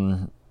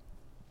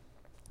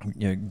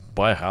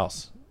buy a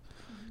house.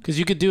 Because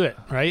you could do it,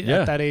 right? Yeah.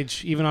 At that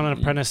age, even on an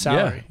apprentice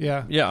salary.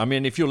 Yeah. Yeah, I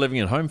mean, if you're living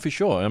at home, for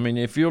sure. I mean,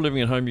 if you're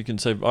living at home, you can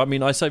save. I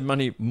mean, I save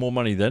more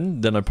money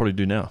then than I probably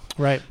do now,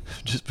 Right.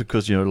 just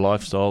because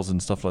lifestyles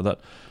and stuff like that.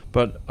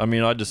 But I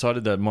mean, I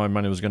decided that my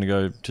money was going to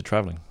go to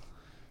traveling.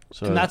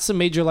 So And that's the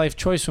major life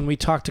choice when we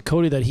talked to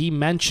Cody that he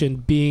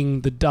mentioned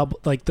being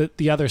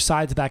the other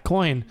side to that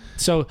coin.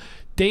 So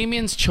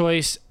Damien's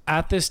choice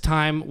at this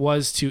time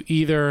was to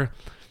either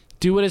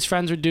do what his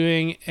friends were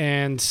doing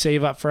and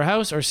save up for a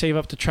house or save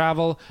up to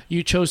travel.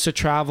 You chose to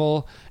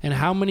travel. And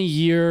how many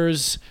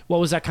years, what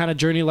was that kind of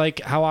journey like?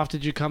 How often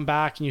did you come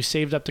back and you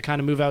saved up to kind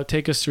of move out?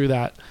 Take us through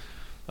that.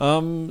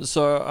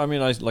 So I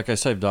mean, I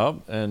saved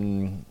up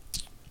and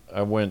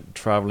I went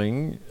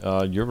traveling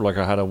Europe. Like,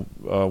 I had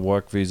a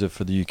work visa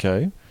for the UK,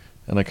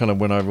 and I kind of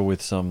went over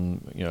with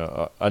some,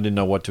 I didn't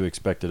know what to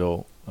expect at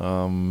all.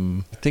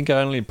 I think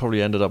I only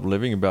probably ended up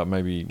living about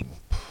maybe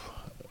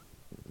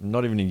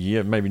not even a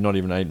year, maybe not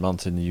even 8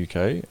 months in the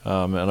UK.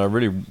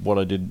 And what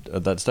I did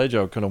at that stage,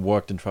 I kind of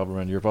worked and traveled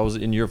around Europe. I was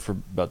in Europe for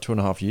about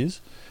 2.5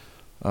 years,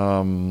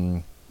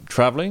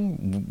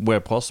 traveling where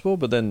possible.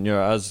 But then,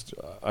 as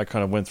I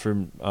kind of went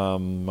through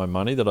my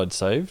money that I'd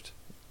saved,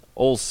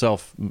 all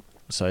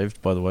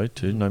self-saved, by the way,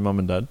 too, no mum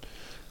and dad.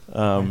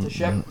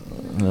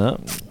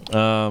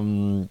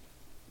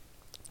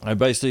 I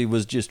basically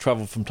was just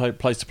traveled from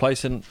place to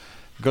place, and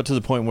got to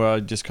the point where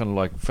I just kind of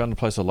like found a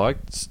place I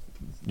liked,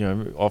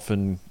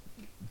 often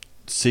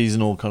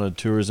seasonal kind of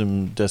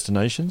tourism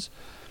destinations,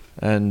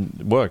 and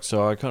worked.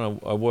 So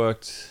I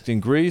worked in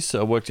Greece,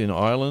 I worked in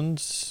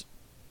Ireland,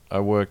 I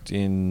worked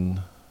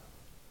in,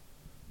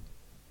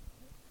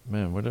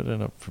 where did I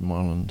end up from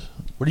Ireland?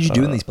 What did you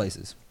do in these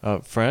places?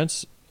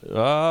 France,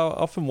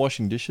 often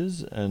washing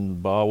dishes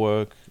and bar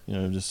work,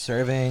 just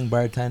Serving,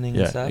 bartending,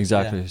 and stuff?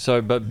 Exactly. Yeah.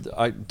 So,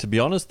 but to be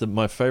honest,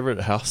 my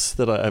favorite house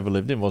that I ever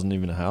lived in wasn't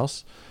even a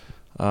house.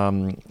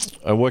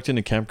 I worked in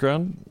a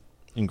campground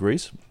in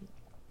Greece,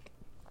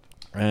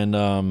 and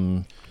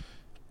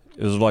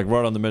it was like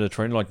right on the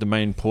Mediterranean, like the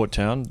main port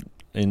town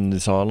in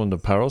this island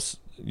of Paros.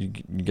 You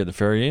get the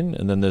ferry in,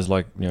 and then there's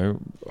like, you know,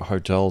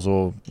 hotels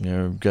or, you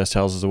know, guest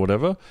houses or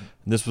whatever.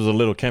 And this was a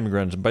little camping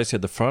ground. And basically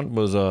at the front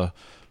was a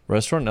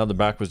restaurant, and out the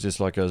back was just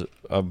like a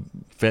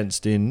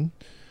fenced in,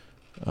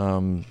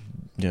 you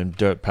know,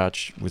 dirt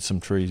patch with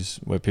some trees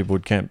where people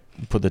would camp,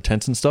 put their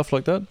tents and stuff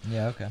like that.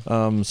 Yeah,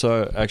 okay.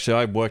 So actually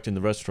I worked in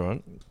the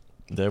restaurant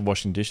there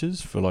washing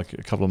dishes for like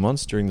a couple of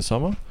months during the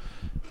summer,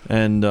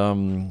 and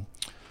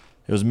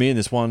it was me and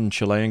this one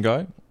Chilean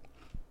guy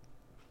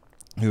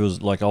who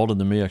was like older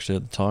than me actually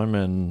at the time,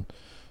 and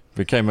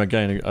became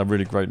again a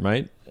really great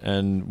mate,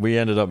 and we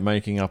ended up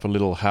making up a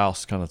little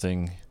house kind of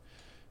thing.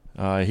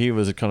 He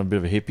was a kind of bit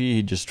of a hippie.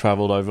 He just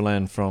traveled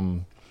overland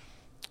from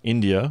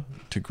India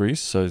to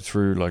Greece, so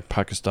through like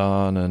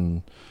Pakistan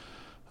and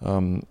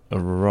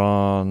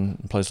Iran,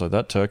 places like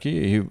that,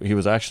 Turkey. He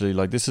was actually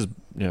like, this is,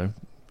 you know,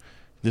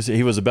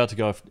 he was about to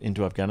go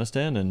into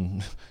Afghanistan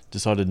and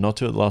decided not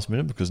to at the last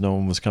minute because no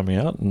one was coming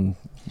out, and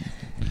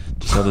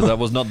decided that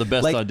was not the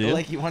best idea.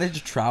 Like, you wanted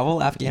to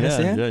travel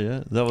Afghanistan?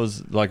 Yeah. That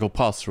was like, or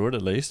pass through it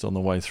at least on the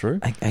way through.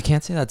 I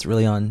can't say that's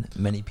really on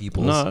many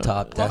people's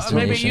top destinations.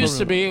 Maybe it used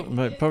to be.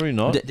 Probably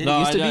not. Did it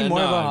used to be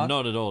more of a hot?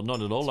 Not at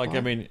all. Like, I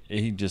mean,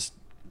 he just,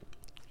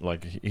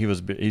 like,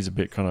 he's a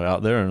bit kind of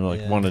out there and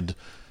like wanted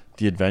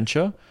the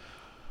adventure.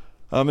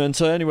 And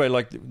so anyway,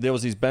 like, there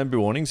was these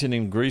bamboo awnings, and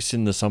in Greece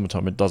in the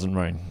summertime it doesn't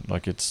rain.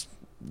 Like, it's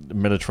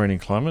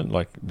Mediterranean climate.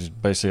 Like,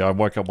 basically I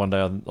woke up one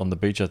day on the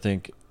beach, I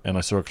think, and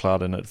I saw a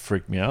cloud and it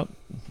freaked me out.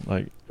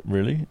 Like,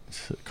 really?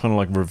 It's kind of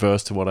like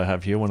reverse to what I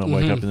have here when I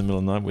wake up in the middle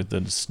of the night with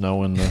the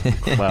snow and the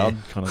cloud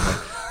kind of like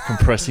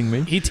compressing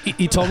me.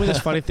 He told me this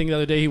funny thing the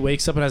other day. He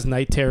wakes up and has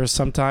night terrors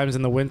sometimes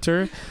in the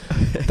winter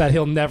that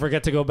he'll never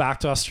get to go back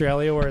to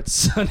Australia where it's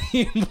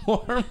sunny and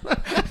warm.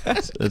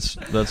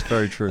 That's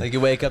very true. Like, you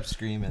wake up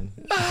screaming.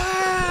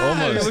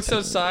 Almost. He looks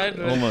outside.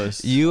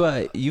 Almost.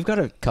 You've got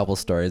a couple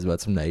stories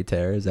about some night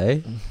terrors,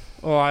 eh?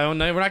 Oh, I don't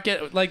know. We're not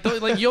getting like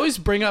you always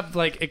bring up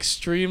like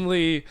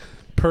extremely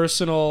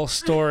personal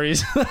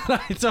stories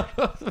that I don't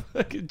know if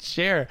I can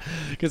share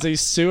because they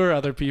sewer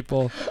other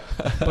people.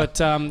 But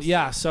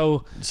yeah,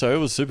 so it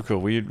was super cool.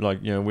 We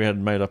we had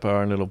made up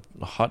our own little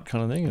hut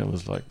kind of thing, and it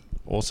was like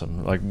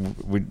awesome. Like,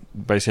 we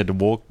basically had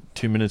to walk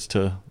 2 minutes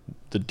to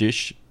the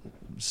dish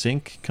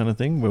sink kind of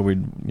thing where we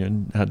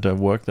had to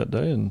work that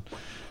day, and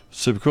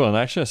super cool. And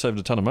actually I saved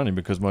a ton of money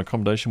because my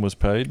accommodation was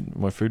paid,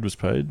 my food was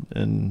paid,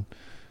 and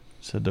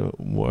just had to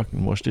work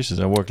and wash dishes.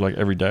 I worked like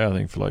every day, I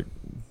think, for like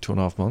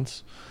 2.5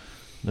 months.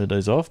 No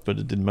days off, but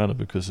it didn't matter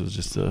because it was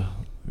just the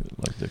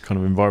kind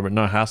of environment,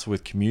 no hassle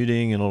with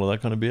commuting and all of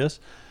that kind of BS.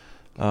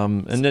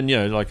 And then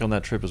like on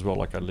that trip as well,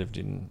 like I lived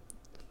in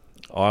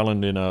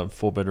Ireland in a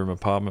 4-bedroom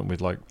apartment with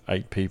like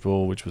 8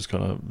 people, which was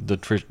kind of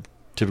the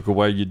typical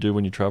way you do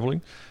when you're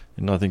traveling.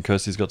 And I think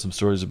Kirsty's got some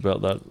stories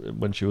about that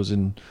when she was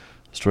in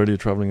Australia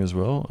traveling as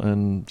well,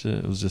 and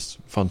it was just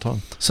fun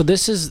time. So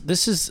this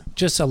is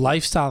just a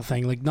lifestyle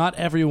thing. Like, not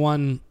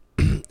everyone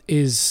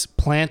is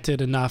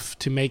planted enough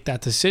to make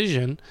that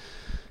decision.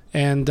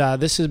 And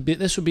this would be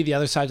the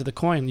other side of the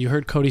coin. You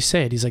heard Cody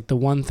say it. He's like, the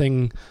one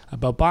thing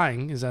about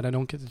buying is that I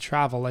don't get to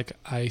travel like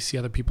I see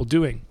other people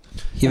doing.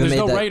 There's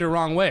no right or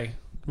wrong way,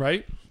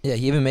 right? Yeah,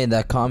 he even made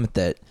that comment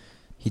that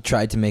he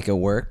tried to make it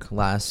work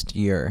last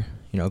year,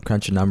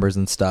 crunching numbers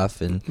and stuff,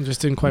 and it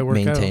just didn't quite work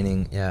out.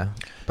 Maintaining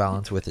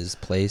balance with his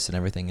place and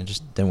everything, it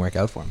just didn't work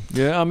out for him.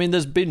 Yeah, I mean,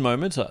 there's been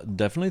moments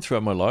definitely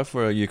throughout my life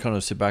where you kind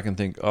of sit back and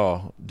think,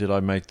 oh, did I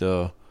make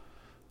the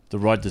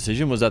right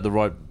decision? Was that the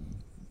right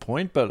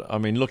point? But I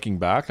mean, looking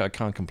back, I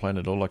can't complain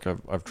at all. Like,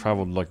 I've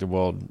traveled like the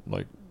world,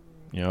 like,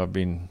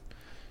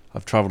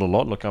 I've traveled a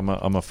lot. Like, I'm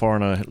a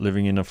foreigner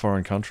living in a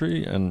foreign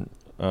country, and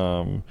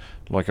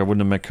like, I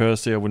wouldn't have met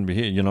Kirsty, I wouldn't be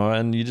here,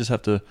 and you just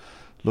have to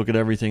look at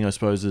everything, I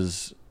suppose,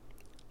 as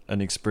an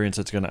experience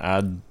that's going to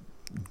add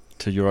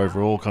to your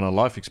overall kind of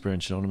life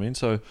experience, you know what I mean?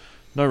 So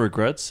no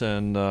regrets.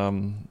 And I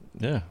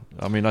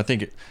mean, I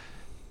think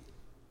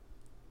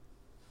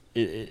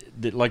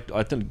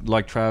I think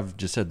like Trav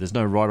just said, there's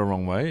no right or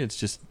wrong way. It's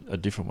just a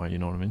different way, you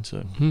know what I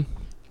mean?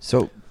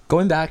 So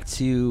going back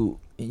to,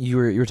 you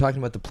were talking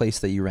about the place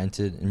that you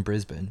rented in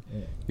Brisbane.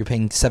 Yeah. You're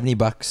paying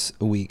 $70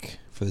 a week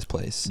for this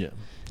place. Yeah.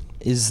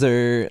 Is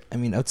there, I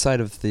mean,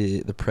 outside of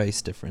the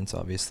price difference,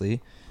 obviously,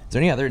 is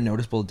there any other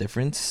noticeable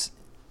difference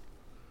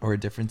or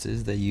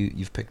differences that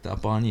you've picked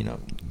up on,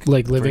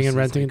 like living and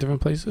renting in different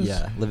places?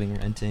 Yeah, living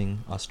and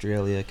renting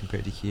Australia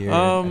compared to here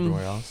and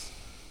everywhere else.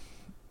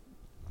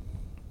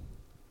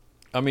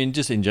 I mean,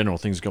 just in general,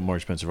 things got more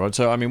expensive, right?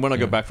 So, I mean, when I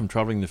got back from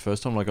traveling the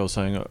first time, like I was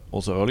saying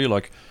also earlier,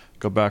 like,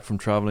 got back from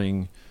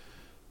traveling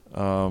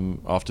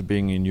after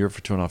being in Europe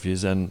for 2.5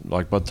 years, and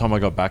like by the time I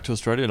got back to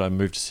Australia and I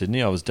moved to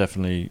Sydney, I was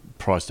definitely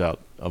priced out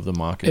of the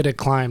market. It had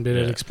climbed. It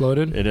had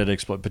exploded. It had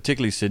exploded,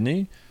 particularly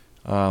Sydney.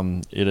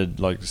 It had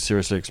like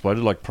seriously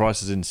exploded. Like,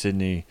 prices in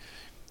Sydney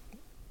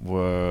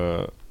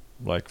were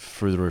like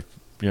through the roof,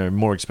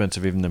 more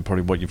expensive even than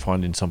probably what you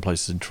find in some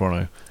places in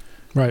Toronto.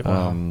 Right.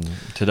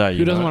 Today.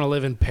 Who doesn't want to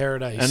live in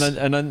paradise?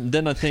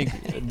 Then I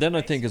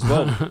think as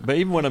well. But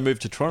even when I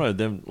moved to Toronto,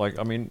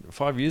 then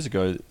 5 years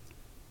ago,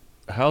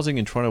 housing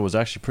in Toronto was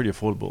actually pretty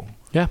affordable.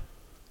 Yeah.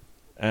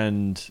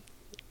 And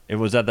it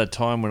was at that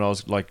time when I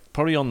was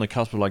probably on the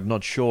cusp of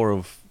not sure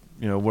of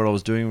what I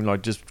was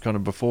doing, just kind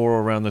of before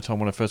or around the time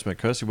when I first met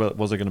Kirsty.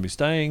 Was I going to be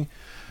staying?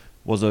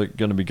 Was I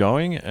going to be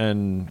going?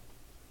 And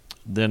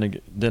then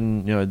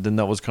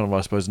that was kind of,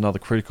 I suppose, another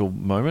critical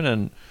moment.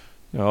 And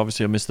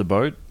obviously I missed the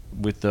boat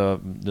with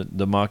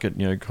the market,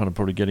 kind of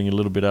probably getting a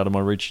little bit out of my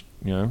reach,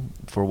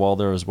 for a while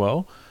there as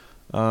well.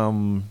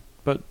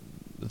 But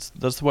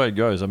that's the way it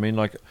goes. I mean,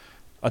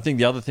 I think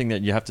the other thing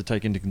that you have to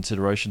take into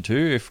consideration too,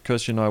 if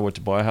Kirsty and I were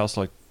to buy a house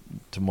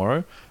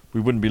tomorrow,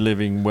 we wouldn't be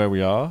living where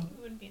we are.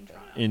 We wouldn't be in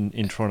Toronto.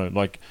 In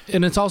Toronto,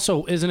 and it's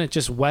also, isn't it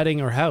just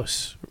wedding or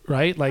house,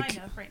 right?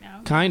 Kind of right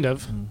now. Kind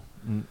of.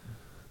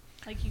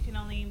 You can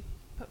only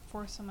put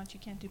forth so much. You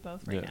can't do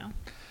both right now.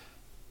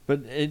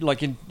 But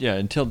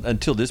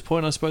until this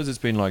point, I suppose it's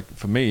been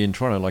for me in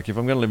Toronto. If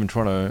I'm going to live in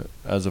Toronto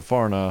as a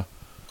foreigner,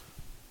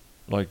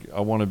 I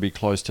want to be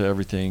close to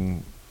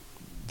everything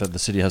that the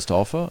city has to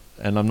offer,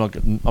 and I'm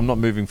not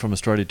moving from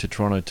Australia to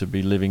Toronto to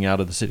be living out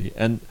of the city.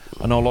 And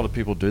I know a lot of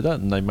people do that,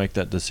 and they make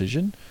that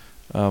decision,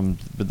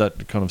 but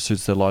that kind of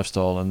suits their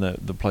lifestyle and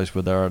the place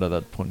where they're at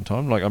that point in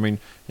time.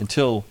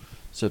 Until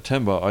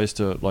September, I used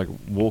to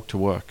walk to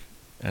work.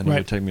 And it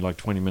would take me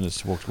 20 minutes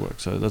to walk to work.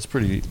 So that's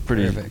pretty.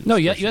 Perfect. No,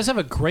 you guys have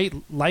a great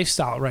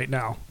lifestyle right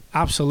now.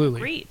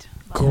 Absolutely.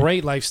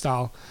 Great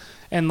lifestyle.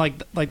 And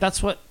that's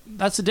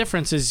the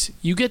difference is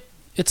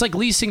it's like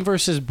leasing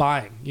versus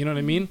buying. You know what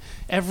I mean?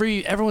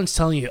 Everyone's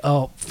telling you,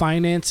 oh,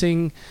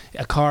 financing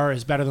a car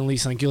is better than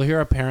leasing. You'll hear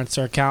our parents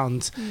or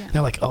accountants. Yeah.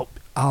 They're like, oh,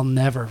 I'll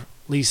never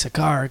lease a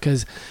car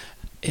because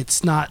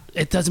it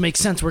doesn't make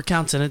sense. We're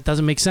accountants and it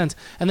doesn't make sense.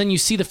 And then you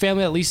see the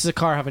family that leases a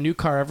car have a new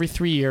car every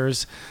 3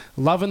 years,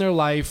 loving their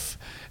life,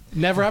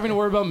 never having to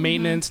worry about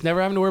maintenance,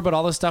 never having to worry about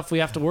all the stuff we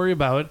have to worry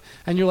about.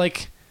 And you're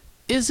like,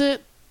 is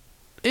it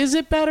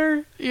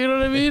better? You know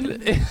what I mean?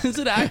 Is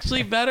it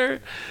actually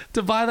better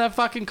to buy that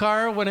fucking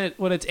car when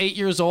it's 8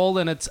 years old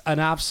and it's an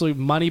absolute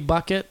money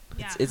bucket?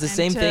 Yeah. It's the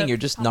same thing. You're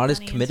just not as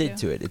committed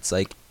to it. It's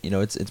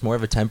it's more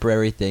of a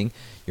temporary thing.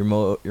 You're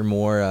more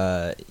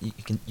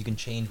you can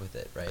change with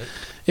it, right?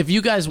 If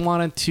you guys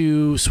wanted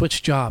to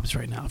switch jobs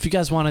right now, if you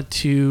guys wanted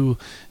to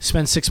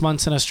spend 6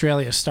 months in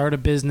Australia, start a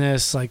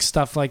business,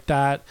 stuff like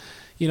that,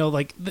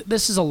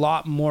 this is a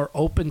lot more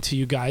open to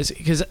you guys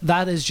because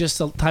that is just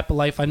the type of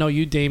life. I know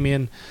you,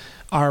 Damien,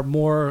 are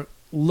more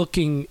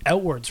looking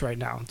outwards right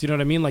now. Do you know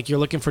what I mean? You're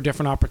looking for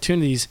different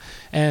opportunities.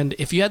 And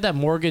if you had that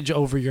mortgage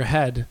over your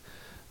head,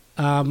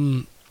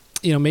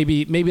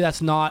 maybe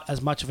that's not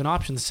as much of an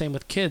option. The same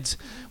with kids.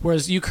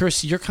 Whereas you,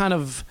 Kirsty, you kind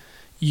of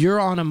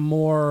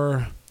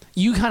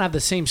have the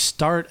same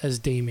start as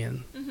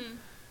Damien.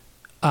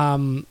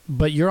 Mm-hmm.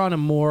 But you're on a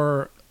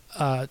more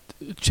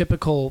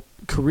typical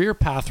career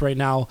path right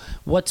now.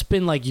 What's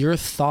been your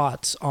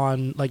thoughts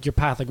on your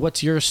path?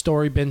 What's your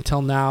story been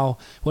till now?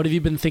 What have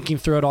you been thinking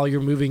throughout all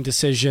your moving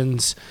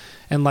decisions?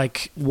 And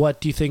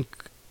what do you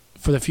think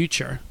for the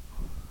future?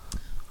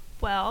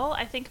 Well,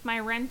 I think my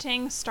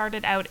renting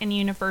started out in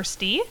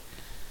university,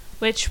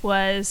 which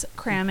was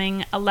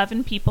cramming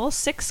 11 people,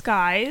 6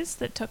 guys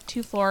that took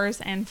 2 floors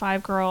and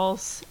 5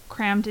 girls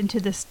crammed into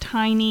this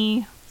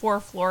tiny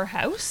 4-floor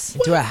house.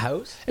 Into a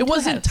house? It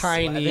wasn't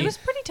tiny. It was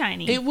pretty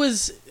tiny. It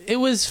was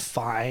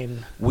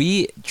fine.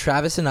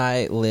 Travis and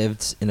I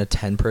lived in a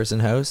 10-person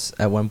house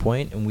at one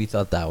point, and we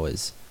thought that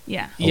was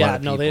yeah.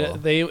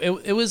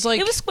 It was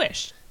it was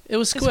squished. It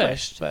was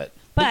squished,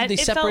 but they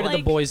separated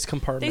the boys'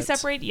 compartments.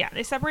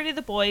 They separated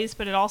the boys,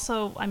 but it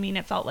also,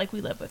 it felt like we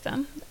lived with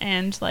them.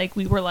 And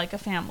we were like a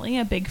family,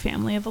 a big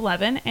family of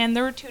 11. And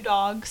there were 2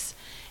 dogs,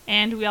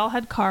 and we all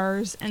had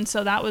cars. And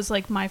so that was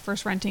my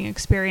first renting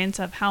experience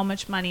of how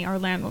much money our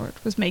landlord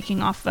was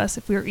making off of us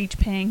if we were each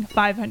paying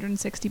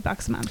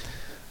 $560 a month.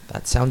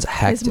 That sounds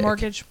hectic. His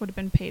mortgage would have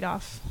been paid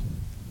off.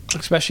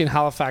 Especially in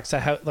Halifax, the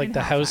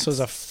house was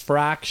a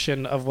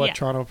fraction of what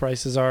Toronto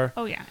prices are.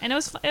 Oh yeah, and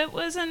it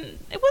wasn't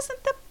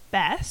the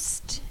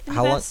best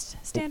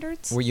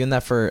standards. Were you in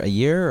that for a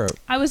year? Or?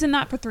 I was in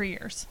that for 3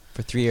 years.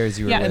 For 3 years,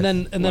 you were. Yeah, and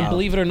then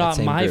believe it or not,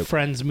 my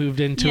friends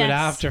moved into it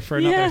after for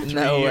another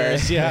 3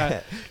 years.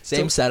 Yeah,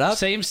 same setup.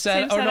 Same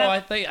setup.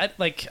 No,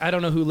 I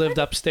don't know who lived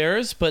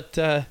upstairs, but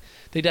they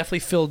definitely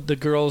filled the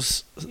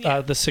girls,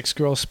 the 6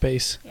 girl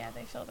space. Yeah,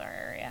 they filled our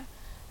area.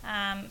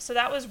 So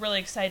that was really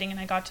exciting, and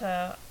I got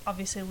to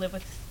obviously live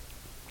with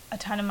a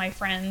ton of my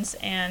friends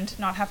and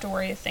not have to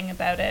worry a thing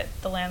about it.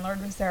 The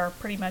landlord was there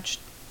pretty much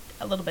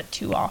a little bit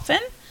too often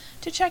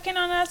to check in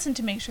on us and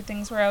to make sure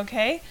things were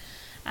okay.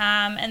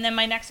 And then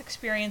my next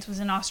experience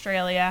was in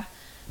Australia,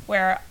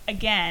 where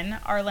again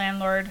our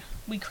landlord,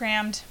 we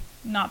crammed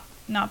not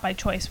by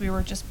choice, we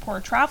were just poor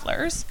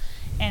travelers,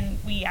 and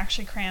we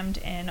actually crammed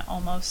in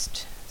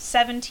almost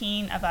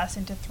 17 of us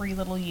into 3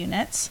 little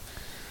units.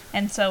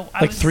 And so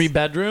I was 3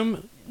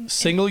 bedroom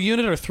single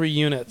unit or 3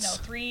 units?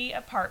 No, 3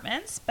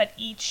 apartments, but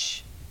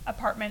each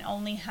apartment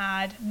only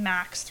had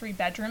max 3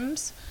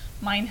 bedrooms.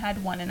 Mine had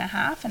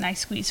 1.5, and I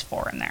squeezed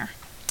 4 in there.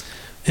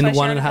 In So I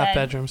one shared and a a half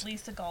bed, bedrooms.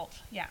 Lisa Golf,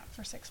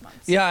 for 6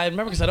 months. Yeah, I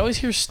remember because I'd always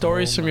hear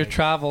stories from your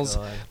travels.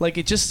 God. Like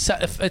it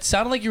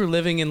sounded like you were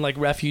living in like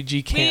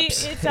refugee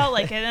camps. It felt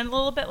like it, and a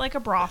little bit like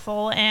a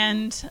brothel.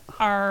 And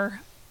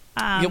our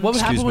Yeah, what would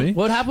Excuse happen? me?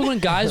 What would happen when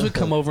guys would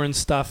come over and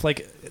stuff?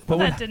 Like, what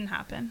that would? didn't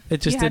happen. It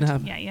just You had didn't to-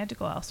 happen. Yeah, you had to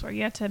go elsewhere.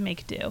 You had to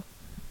make do.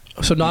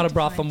 So not a to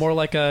brothel, find- more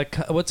like a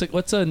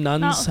what's a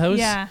nun's house?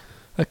 Yeah.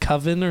 A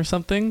coven or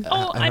something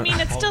Oh, I mean,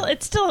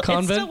 it still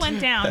Convent? went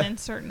down in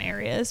certain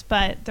areas,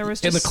 but there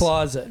was in just the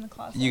closet. In the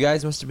closet. You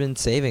guys must have been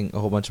saving a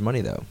whole bunch of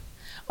money though.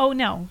 Oh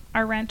no,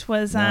 our rent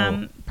was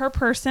No. per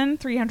person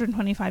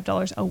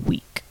 $325 a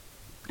week,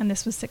 and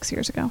this was 6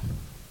 years ago.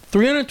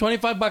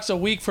 $325 a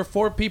week for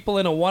 4 people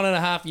in a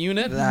 1.5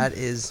 unit. That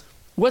is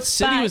What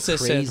city But- was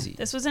this crazy.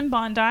 This was in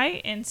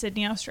Bondi in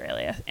Sydney,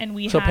 Australia, and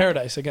we So had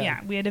paradise again. Yeah,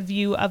 we had a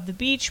view of the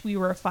beach. We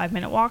were a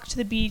 5-minute walk to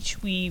the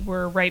beach. We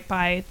were right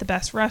by the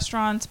best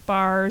restaurants,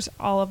 bars,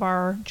 all of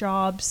our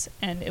jobs,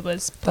 and it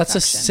was in? That's a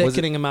perfection.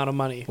 sickening amount of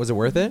money. Was it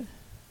worth it?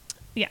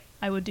 Yeah,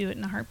 I would do it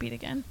in a heartbeat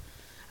again.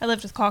 I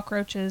lived with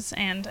cockroaches,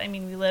 and I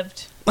mean, we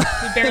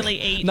barely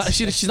ate. No,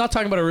 she's not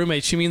talking about a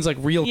roommate. She means like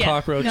real Yeah,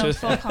 cockroaches. No,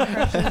 full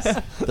cockroaches.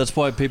 That's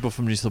why people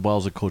from New South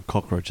Wales are called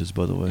cockroaches,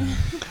 by the way.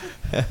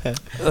 But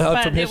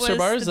from it hipster was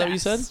bars, the is that what you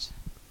said? best.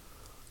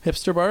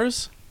 Hipster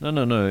bars? No.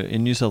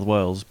 In New South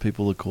Wales,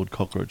 people are called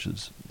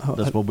cockroaches. Oh,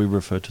 That's I what we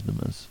refer to them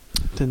as.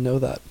 didn't know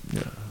that.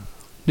 Yeah.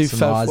 New Some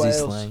South Aussie Wales.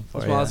 slang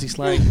for Some ya. Aussie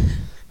slang.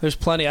 There's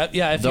plenty. If Don't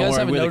you guys worry,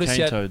 haven't we're the noticed cane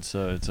yet, toads,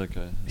 so it's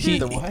okay. he,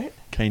 what?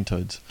 Cane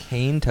toads.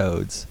 Cane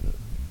toads.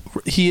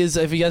 he is.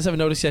 If you guys haven't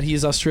noticed yet, he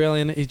is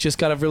Australian. He's just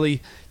got a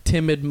really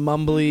timid,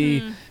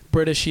 mumbly, Mhm.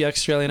 Britishy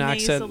Australian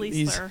accent.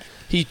 Nasally slur.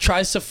 He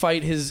tries to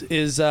fight his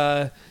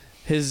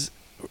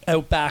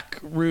outback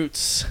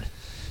roots.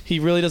 He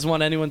really doesn't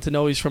want anyone to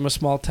know he's from a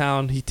small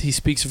town. He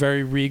speaks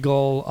very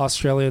regal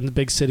Australian,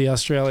 big city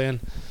Australian.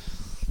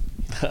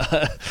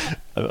 I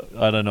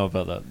don't know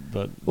about that,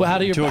 but Well, how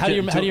do to a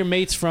ca- your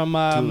mates from to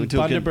a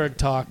ca- Bundaberg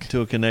talk?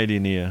 to a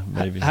Canadian ear,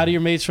 maybe. How do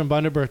your mates from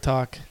Bundaberg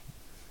talk?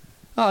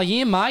 Oh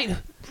yeah, mate.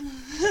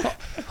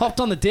 Hopped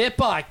on the dirt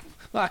bike.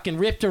 Fucking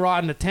ripped her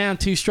right into town.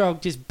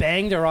 2-stroke, just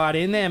banged her right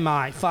in there,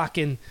 mate.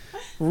 Fucking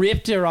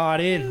ripped her right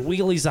in.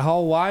 Wheelies the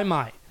whole way,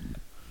 mate.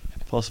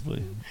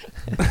 Possibly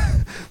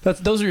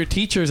Those are your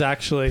teachers,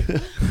 actually.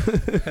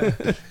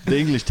 the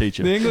English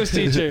teacher. The English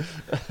teacher.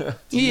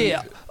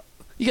 Yeah.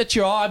 You got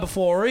your I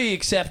before E,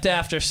 except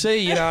after C.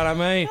 You know what I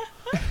mean?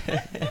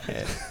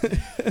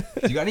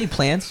 Do you got any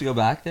plans to go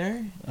back there?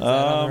 Is that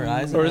on the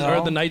horizon Or at are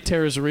all? the night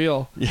terrors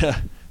real?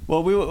 Yeah.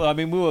 Well, we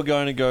were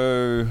going to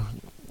go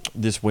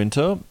this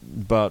winter,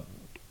 but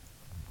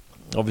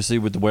obviously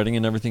with the wedding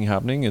and everything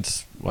happening,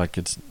 it's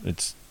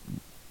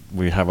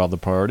we have other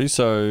priorities.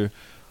 So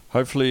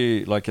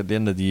hopefully, like at the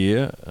end of the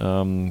year,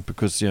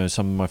 because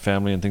some of my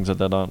family and things like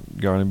that aren't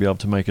going to be able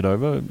to make it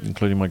over,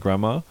 including my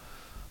grandma.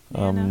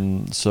 Yeah,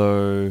 no.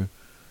 So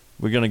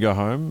we're going to go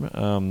home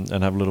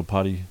and have a little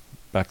party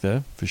back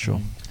there for sure.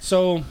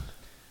 So,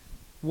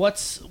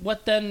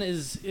 what then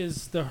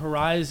is the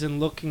horizon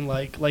looking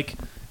like? Like,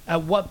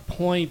 at what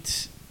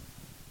point?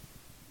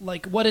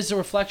 Like, what is the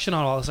reflection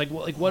on all this? Like,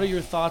 what are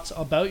your thoughts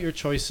about your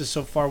choices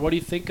so far? What do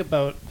you think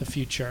about the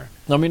future?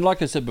 I mean,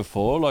 like I said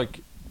before, like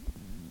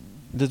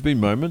there's been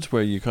moments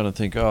where you kind of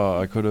think, oh,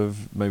 I could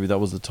have, maybe that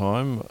was the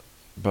time,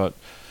 but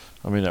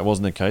I mean, that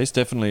wasn't the case.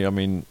 Definitely, I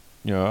mean,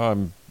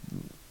 I'm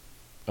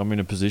in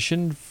a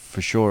position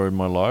for sure in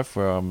my life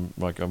where I'm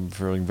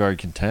feeling very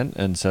content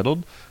and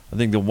settled. I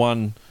think the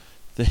one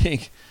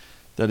thing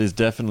that is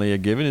definitely a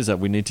given is that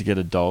we need to get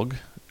a dog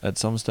at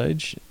some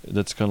stage.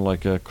 That's kind of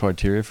like a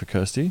criteria for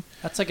Kirsty.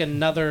 That's like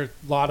another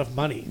lot of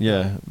money.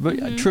 Yeah, but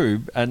Mhm.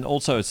 true, and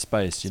also it's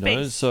space, you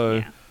know. Space, So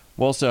yeah.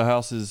 whilst our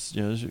house is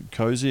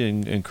cozy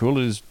and cool,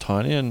 it is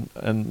tiny, and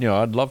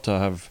I'd love to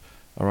have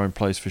our own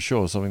place for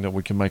sure, something that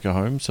we can make a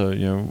home. So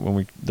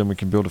when we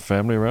can build a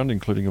family around,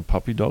 including a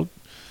puppy dog.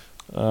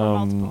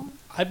 Or multiple.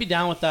 I'd be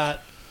down with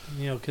that,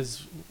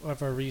 because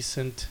of our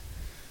recent.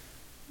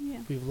 Yeah.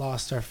 We've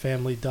lost our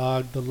family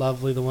dog, the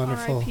lovely, the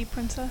wonderful R.I.P.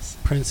 Princess.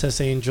 Princess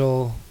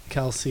Angel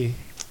Kelsey,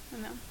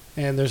 I know.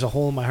 and there's a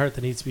hole in my heart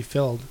that needs to be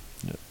filled.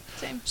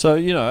 Same. So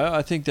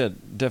I think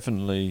that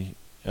definitely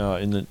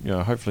in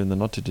the hopefully in the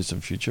not too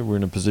distant future, we're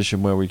in a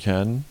position where we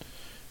can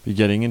be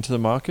getting into the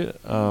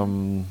market.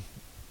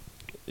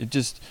 It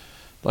just,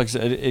 like I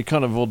said, it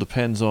kind of all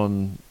depends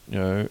on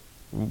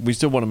we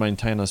still want to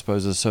maintain, I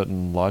suppose, a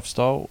certain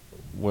lifestyle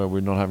where we're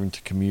not having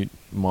to commute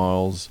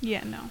miles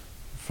Yeah, no.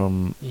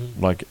 from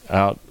like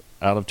out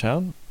of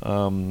town.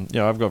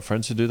 I've got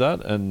friends who do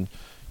that, and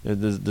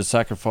the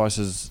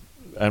sacrifices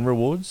and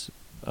rewards.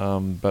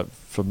 But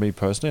for me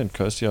personally, and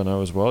Kirsty, I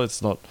know as well,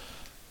 it's not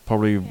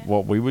probably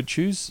what we would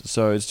choose.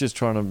 So it's just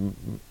trying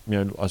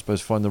to, I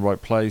suppose, find the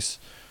right place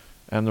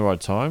and the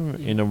right time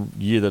in a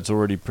year that's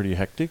already pretty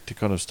hectic to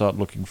kind of start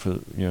looking for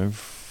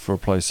for a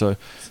place. So,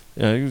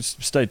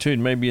 stay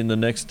tuned. Maybe in the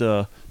next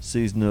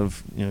season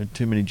of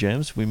Too Many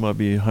Jams, we might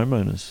be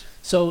homeowners.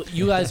 So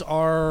you guys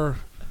are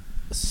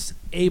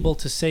able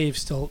to save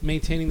still,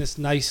 maintaining this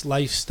nice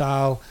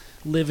lifestyle,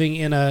 living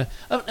in an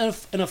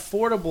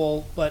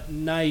affordable but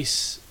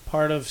nice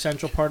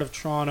central part of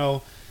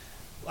Toronto.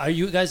 Are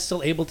you guys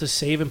still able to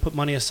save and put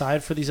money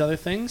aside for these other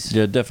things?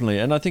 Yeah, definitely.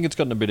 And I think it's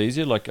gotten a bit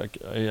easier. Like,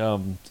 I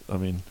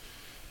mean,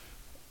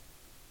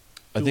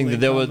 I think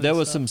that there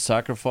were some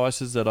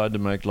sacrifices that I had to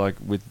make, like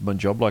with my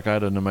job. Like, I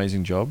had an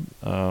amazing job,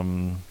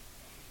 and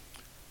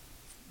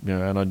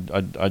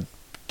I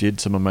did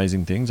some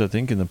amazing things, I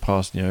think, in the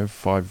past 4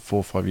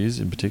 or 5 years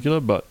in particular.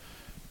 But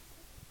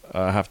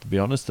I have to be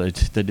honest, they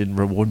didn't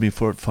reward me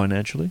for it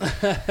financially.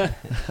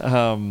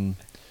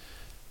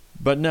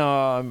 But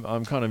now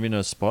I'm kind of in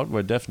a spot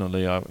where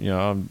definitely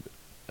I'm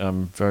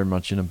very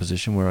much in a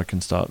position where I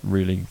can start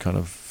really kind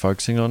of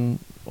focusing on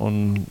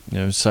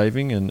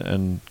saving,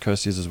 and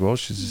Kirsty's as well.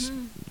 She's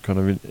kind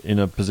of in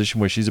a position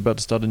where she's about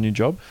to start a new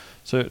job.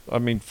 So I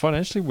mean,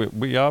 financially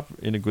we are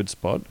in a good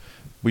spot.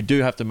 We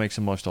do have to make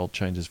some lifestyle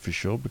changes for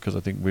sure, because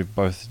I think we've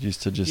both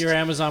used to just... Your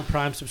Amazon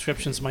Prime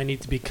subscriptions might need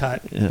to be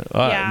cut.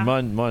 Yeah,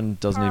 mine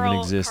doesn't even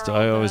exist.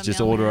 I always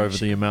just order over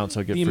the amounts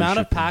I get. The amount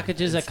of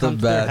packages that come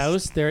to their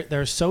house,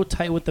 they're so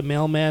tight with the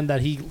mailman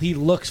that he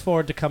looks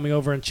forward to coming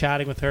over and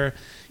chatting with her.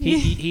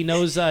 He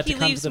knows to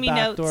come to the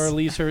back door,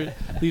 leaves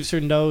her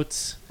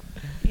notes.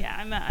 Yeah,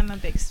 I'm a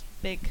big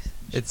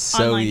It's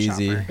so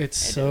easy. Shopper. It's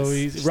so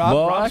easy.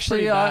 Rob's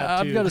actually,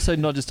 I've got to say,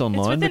 not just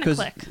online,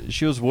 because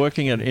she was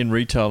working in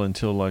retail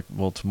until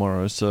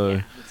tomorrow. So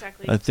yeah,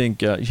 exactly. I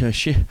think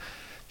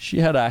she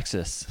had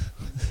access.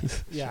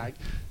 Yeah,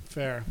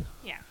 fair.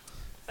 Yeah,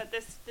 but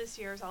this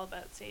year is all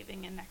about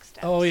saving and next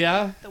steps. Oh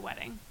yeah, the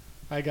wedding.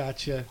 I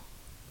gotcha.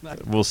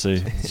 We'll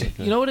see.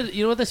 You know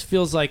what this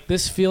feels like?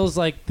 This feels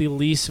like the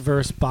lease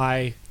versus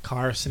buy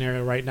car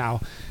scenario right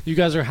now. You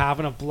guys are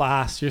having a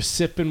blast. You're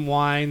sipping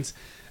wines.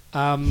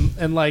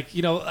 And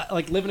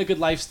living a good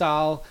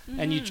lifestyle,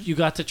 and you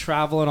got to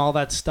travel and all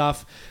that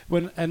stuff.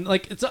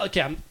 It's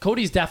okay.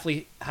 Cody's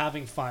definitely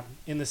having fun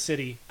in the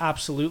city,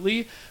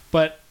 absolutely.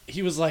 But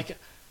he was like,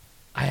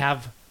 I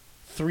have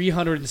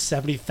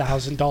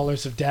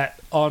 $370,000 of debt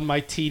on my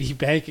TD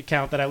bank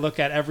account that I look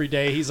at every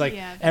day. He's like,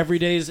 every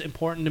day is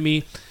important to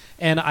me,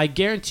 and I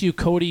guarantee you,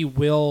 Cody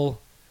will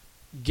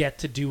get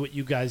to do what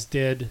you guys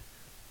did.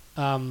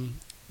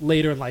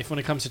 Later in life when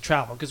it comes to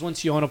travel, because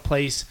once you own a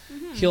place,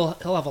 he'll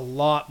have a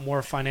lot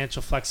more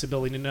financial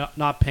flexibility,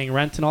 not paying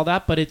rent and all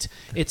that, but it's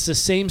the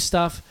same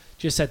stuff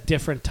just at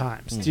different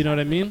times. Do you know what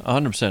I mean?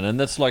 100%. And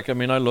that's like, I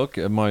mean, I look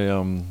at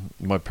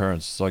my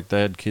parents, like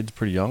they had kids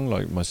pretty young,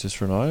 like my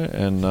sister and I,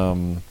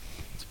 and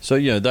so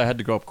they had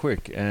to grow up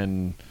quick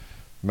and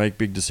make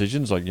big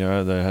decisions. Like they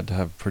had to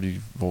have they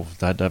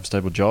had to have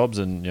stable jobs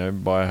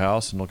and buy a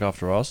house and look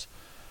after us.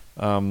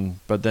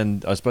 But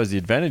then I suppose the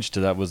advantage to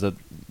that was that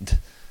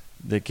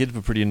their kids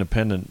were pretty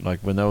independent,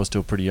 like when they were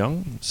still pretty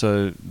young.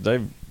 So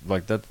they're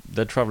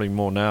traveling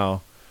more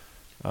now,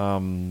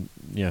 than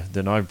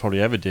I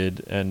probably ever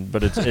did.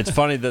 But it's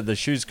funny that the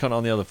shoe's kind of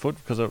on the other foot,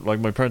 because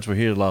like my parents were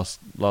here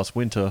last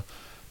winter,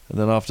 and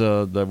then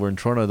after they were in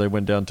Toronto, they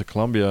went down to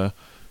Colombia,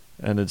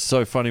 and it's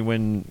so funny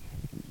when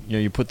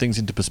you put things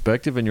into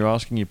perspective, and you're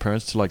asking your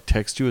parents to like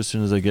text you as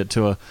soon as they get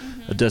to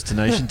a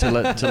destination to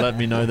let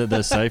me know that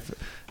they're safe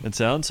and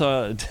sound.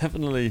 So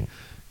definitely.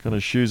 Kind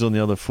of shoes on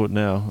the other foot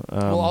now.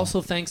 Well,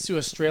 also thanks to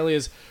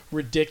Australia's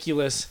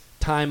ridiculous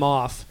time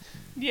off.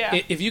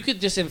 Yeah. If you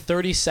could just in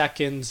 30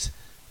 seconds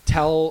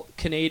tell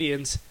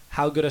Canadians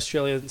how good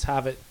Australians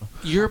have it.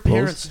 Your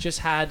parents just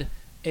had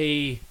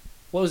a,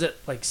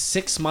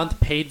 6-month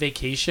paid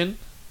vacation?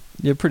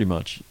 Yeah, pretty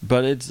much.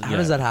 But how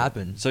does that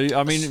happen? So,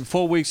 I mean,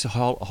 4 weeks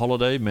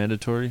holiday,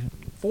 mandatory.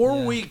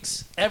 4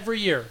 weeks every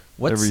year.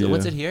 What's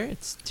it here?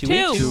 It's 2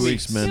 weeks? 2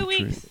 weeks mandatory.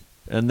 2 weeks.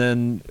 And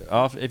then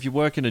if you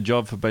work in a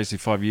job for basically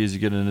 5 years, you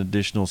get an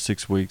additional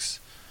 6 weeks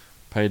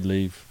paid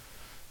leave.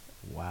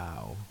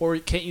 Wow. Or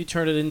can't you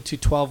turn it into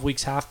 12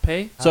 weeks half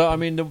pay? So I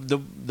mean,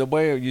 the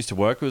way it used to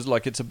work was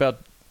like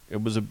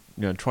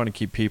trying to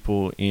keep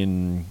people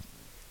in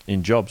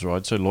jobs,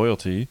 right? So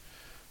loyalty.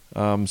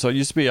 So it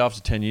used to be after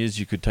 10 years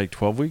you could take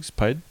 12 weeks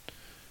paid,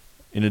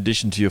 in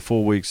addition to your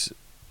 4 weeks,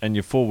 and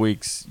your 4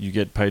 weeks you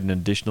get paid an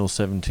additional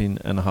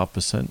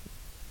 17.5%.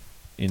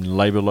 In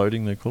labour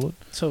loading, they call it.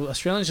 So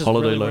Australians just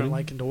holiday really loading. weren't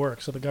liking to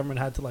work, so the government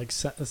had to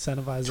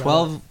incentivize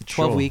 12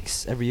 Sure.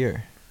 weeks every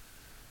year.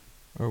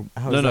 Or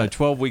how is No, that?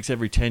 12 weeks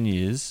every 10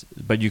 years,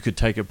 but you could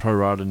take it pro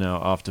rata now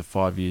after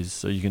 5 years,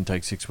 so you can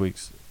take 6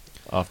 weeks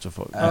after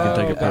 5. You can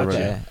take it pro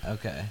rata.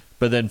 Okay.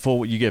 But then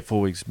you get 4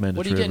 weeks mandatory.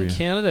 What do you get every in year.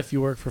 Canada if you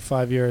work for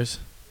 5 years?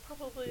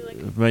 Probably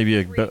like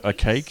Maybe 3 a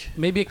cake.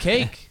 Maybe a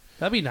cake.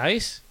 That'd be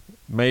nice.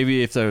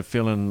 Maybe if they're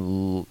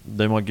feeling,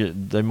 they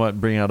might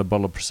bring out a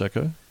bottle of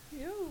prosecco.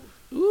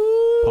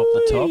 Ooh. Pop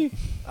the top.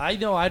 I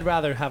know I'd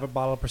rather have a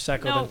bottle of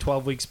Prosecco No. than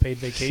 12 weeks paid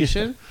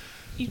vacation.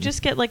 You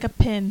just get like a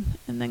pin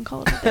and then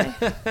call it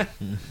a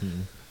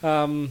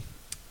day.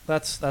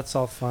 That's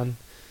all fun.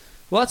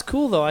 Well, that's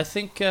cool though. I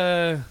think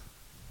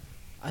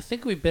I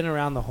think we've been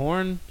around the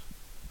horn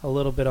a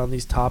little bit on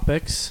these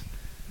topics.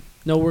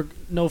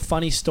 No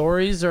funny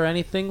stories or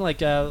anything like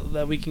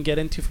that we can get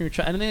into from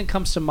your anything that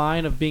comes to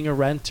mind of being a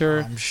renter.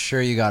 I'm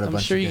sure you got a I'm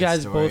bunch sure of you good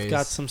guys stories. both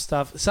got some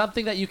stuff.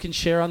 Something that you can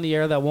share on the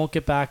air that won't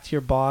get back to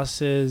your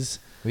bosses.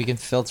 We can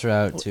filter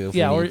out too. If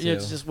Yeah, we or need to.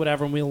 it's just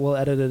whatever, and we'll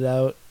edit it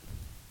out.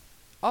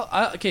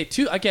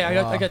 Okay,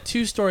 I got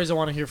 2 stories I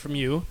want to hear from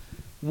you.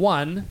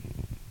 One,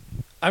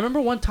 I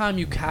remember one time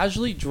you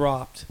casually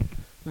dropped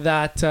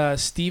that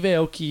Steve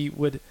Aoki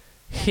would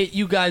hit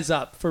you guys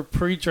up for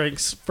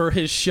pre-drinks for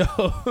his shows.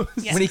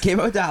 Yes. When he came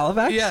out to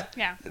Halifax? Yeah.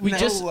 Yeah. No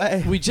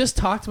way. We just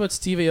talked about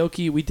Steve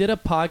Aoki. We did a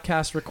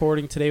podcast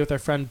recording today with our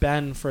friend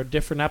Ben for a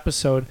different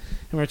episode,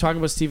 and we were talking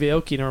about Steve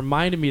Aoki, and it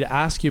reminded me to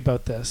ask you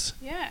about this.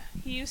 Yeah,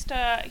 he used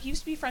to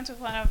be friends with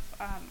one of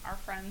our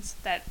friends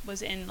that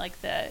was in like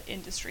the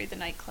industry, the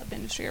nightclub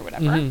industry or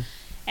whatever, Mhm.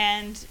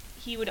 and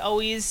he would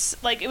always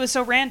it was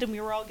so random.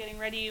 We were all getting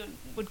ready,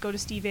 would go to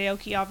Steve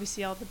Aoki,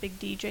 obviously all the big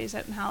DJs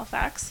out in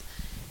Halifax,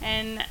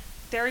 and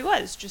there he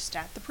was, just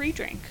at the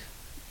pre-drink,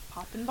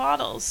 popping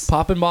bottles,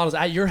 Popping bottles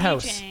at your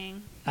house.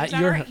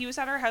 DJing. He was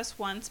at our house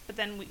once, but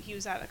then he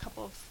was at a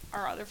couple of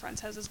our other friends'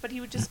 houses. But he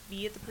would just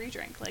be at the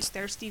pre-drink, like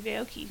there's Steve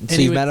Aoki. So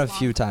he you've would- met a Long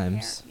few hair.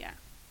 times. Yeah.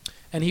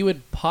 And he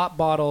would pop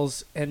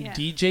bottles and Yeah.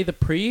 DJ the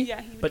pre, Yeah,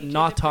 he would but DJ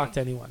not the talk pre. to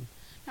anyone.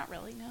 Not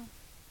really, no.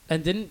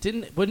 And didn't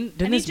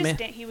And his man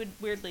he would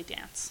weirdly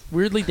dance.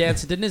 weirdly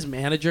dance? Didn't his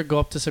manager go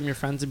up to some of your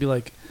friends and be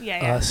like,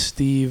 Yeah, yeah.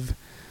 Steve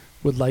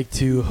would like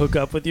to hook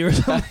up with you or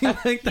something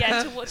like that?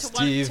 Yeah, to Steve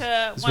one is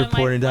of my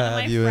reporting to have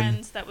my you in.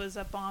 friends that was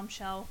a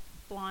bombshell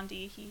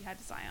blondie. He had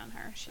his eye on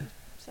her. She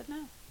said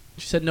no.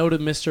 She said no to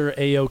Mr.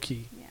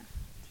 Aoki. Yeah,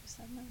 she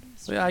said no to Mr.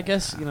 So yeah, I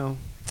guess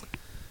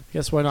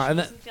why not? She And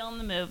that wasn't feeling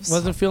the moves.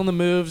 wasn't feeling the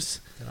moves.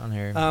 Get on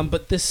here.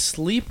 But this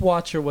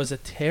sleepwatcher was a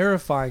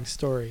terrifying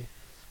story.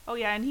 Oh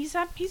yeah, and he's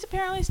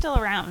apparently still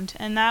around,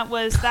 and that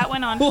went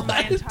on for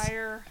my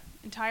What?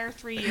 entire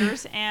 3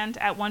 years. And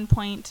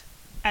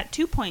at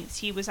 2 points,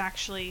 he was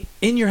actually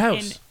In your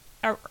house.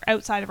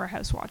 outside of our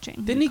house watching.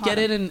 Didn't We he caught get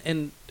him. in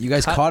and You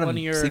guys cut caught one him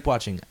of your-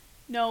 sleepwatching.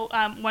 No,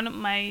 one of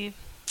my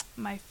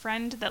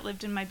friend that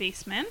lived in my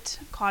basement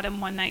caught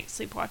him one night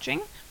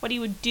sleepwatching. What he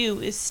would do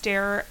is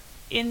stare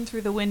in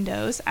through the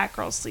windows at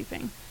girls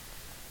sleeping.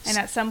 And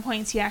at some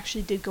points, he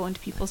actually did go into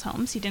people's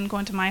homes. He didn't go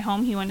into my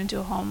home. He went into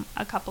a home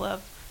a couple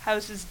of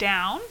houses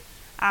down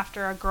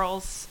after a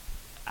girl's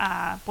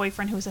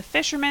boyfriend, who was a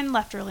fisherman,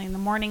 left early in the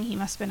morning. He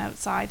must have been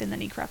outside, and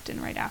then he crept in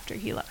right after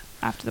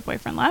after the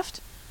boyfriend left.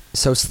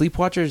 So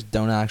sleepwatchers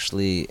don't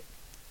actually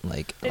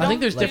like They I think don't-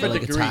 there's like- different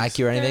like degrees. attack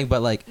you or anything,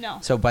 but like No.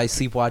 so by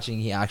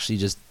sleepwatching he actually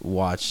just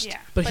watched. Yeah,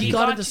 But he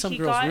got into some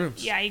girls'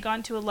 rooms. Yeah, he got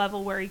into a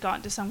level where he got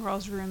into some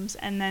girls' rooms,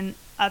 and then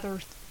other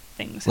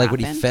things. Like would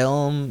he happened.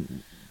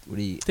 film? Would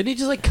he? Didn't he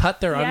just like cut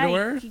their Yeah,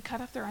 underwear? He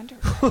cut off their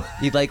underwear.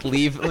 He'd like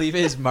leave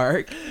his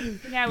mark.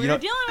 Yeah, we You were know-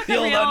 dealing with The a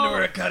old real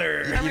underwear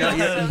cutter. a real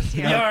sociopath.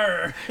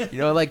 Yar. You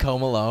know, like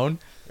Home Alone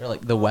or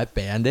like the Wet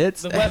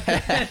Bandits. The web.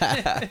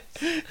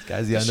 This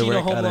guy's the She's seen underwear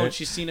a Home cutter. Alone.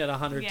 She's seen it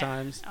 100 Yeah.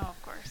 times. Oh,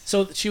 of course.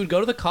 So she would go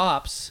to the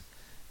cops,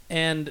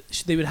 and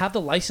they would have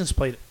the license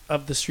plate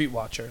of the street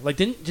watcher. Like,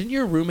 didn't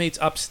your roommates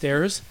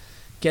upstairs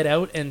get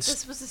out and?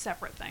 This was a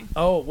separate thing.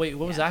 Oh wait,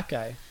 what was Yeah. that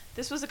guy?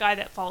 This was a guy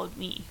that followed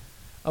me.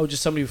 Oh,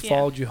 just somebody who Yeah.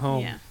 followed you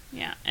home. Yeah,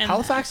 yeah. And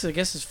Halifax, I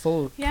guess, is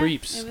full of yeah,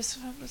 creeps. It was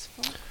full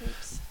of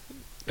creeps.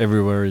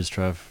 Everywhere is,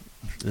 Trav.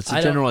 It's I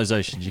a don't-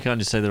 generalization. You can't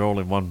just say they're all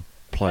in one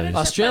place.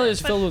 Australia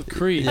is But- filled with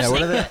creeps. Yeah,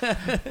 what are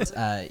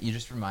the? You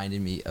just reminded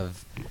me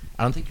of.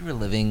 I don't think you were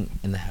living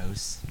in the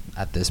house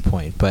at this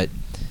point, but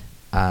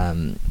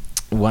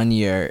one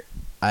year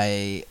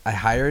I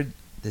hired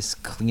this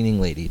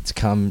cleaning lady to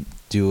come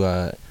do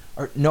a.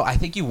 Or no, I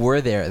think you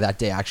were there that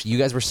day. Actually, you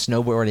guys were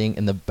snowboarding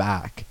in the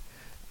back.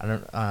 I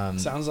don't.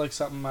 Sounds like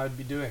something I'd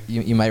be doing.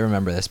 You might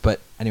remember this, but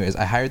anyways,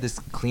 I hired this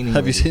cleaning.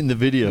 Have you lady. seen the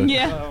video?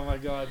 Yeah. Oh my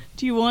god.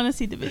 Do you want to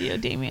see the video?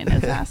 Damien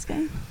is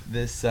asking.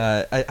 This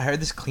I hired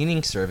this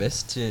cleaning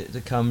service to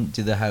come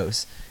to the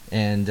house,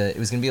 and it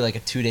was gonna be like a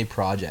 2-day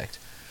project.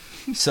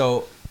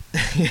 So,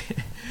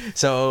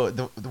 so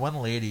the one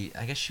lady,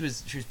 I guess she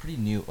was pretty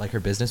new. Like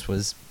her business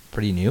was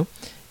pretty new,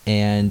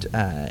 and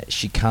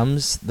she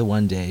comes the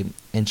one day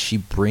and she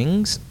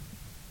brings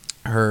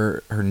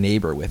her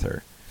neighbor with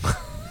her.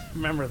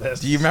 Remember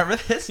this? Do you remember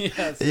this?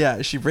 Yes.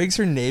 Yeah, she brings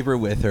her neighbor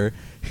with her,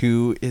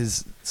 who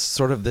is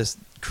sort of this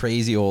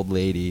crazy old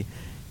lady,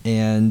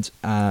 and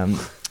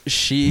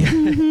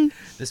she,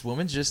 this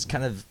woman's just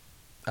kind of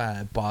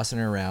bossing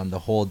her around the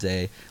whole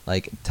day,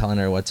 like telling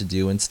her what to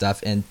do and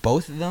stuff. And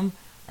both of them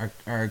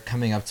are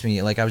coming up to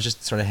me. Like I was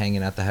just sort of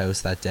hanging at the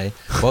house that day.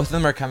 Both of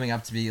them are coming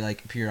up to me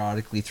like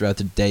periodically throughout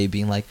the day,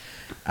 being like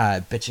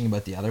bitching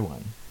about the other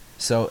one.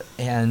 So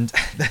and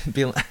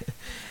being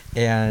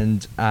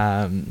and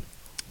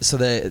so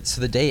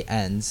the day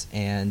ends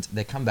and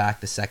they come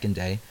back the second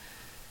day,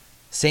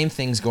 same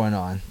things going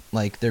on.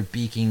 Like they're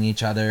beaking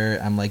each other.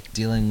 I'm like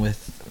dealing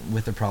with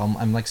the problem.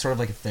 I'm like sort of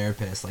like a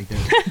therapist. Like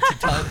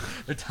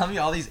they're telling me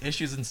all these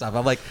issues and stuff.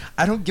 I'm like,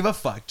 I don't give a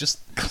fuck. Just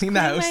clean the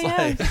house.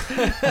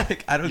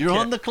 Like I don't. You're care.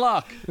 on the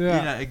clock.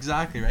 Yeah,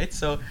 exactly, right?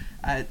 So,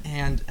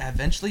 and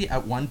eventually,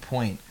 at one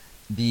point,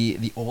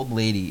 the old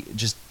lady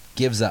just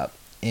gives up,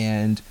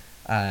 and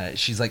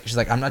she's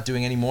like, I'm not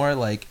doing anymore.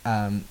 Like,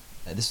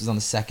 this was on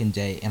the second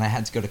day, and I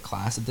had to go to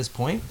class at this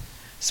point.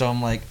 So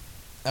I'm like,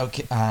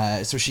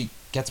 okay. So she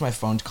gets my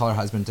phone to call her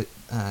husband to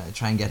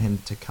try and get him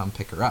to come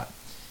pick her up,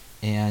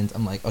 and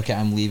I'm like, okay,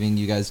 I'm leaving.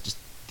 You guys just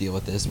deal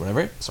with this,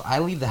 whatever. So I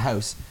leave the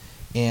house,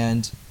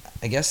 and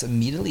I guess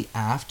immediately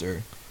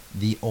after,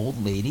 the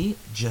old lady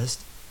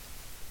just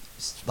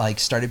like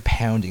started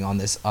pounding on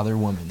this other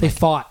woman. They like,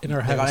 fought in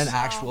her They got house. in an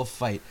actual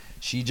fight.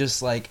 She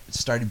just like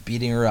started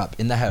beating her up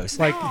in the house.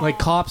 Like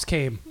cops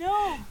came.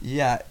 No.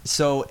 Yeah.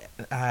 So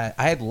I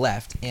had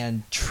left,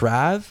 and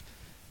Trav,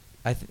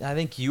 I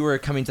think you were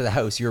coming to the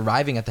house. You were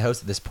arriving at the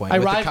house at this point. I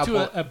with the arrived to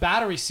couple- a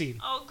battery scene.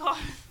 Oh God.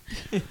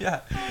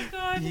 yeah. Oh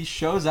God. He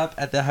shows up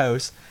at the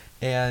house,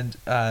 and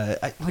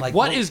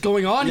What is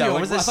going on yeah, here?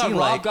 what Like, was this I thought scene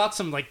Rob like? got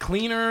some like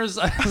cleaners.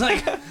 I was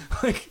like,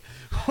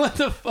 what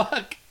the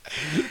fuck?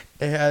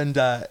 And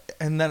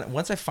then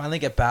once I finally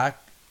get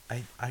back,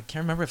 I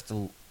can't remember if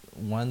the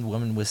one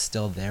woman was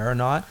still there or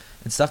not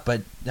and stuff,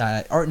 but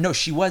or no,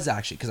 she was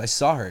actually, because I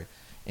saw her,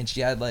 and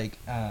she had like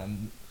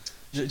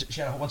she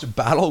had a whole bunch of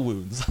battle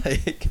wounds.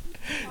 Like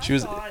she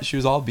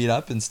was all beat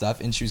up and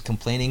stuff, and she was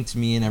complaining to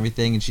me and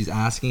everything, and she's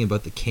asking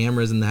about the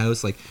cameras in the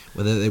house, like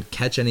whether they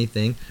catch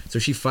anything. So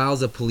she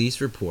files a police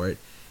report,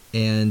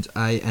 and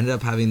I ended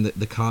up having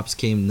the cops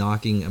came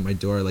knocking at my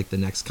door like the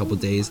next couple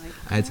days.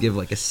 I had to give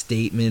like a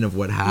statement of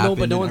what happened. No,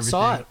 but no and one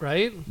saw it,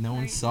 everything. right? No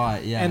one saw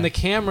it. Yeah. And the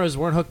cameras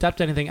weren't hooked up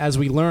to anything, as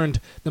we learned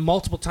the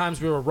multiple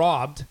times we were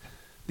robbed.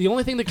 The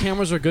only thing the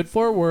cameras were good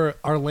for were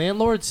our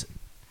landlords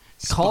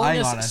calling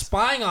us,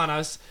 spying on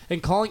us,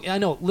 and calling. I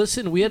know.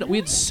 Listen, we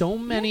had so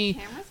many.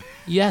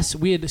 Yes,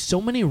 we had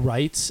so many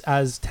rights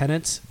as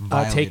tenants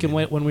taken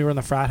when we were in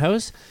the frat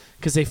house,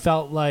 because they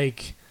felt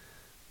like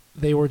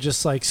they were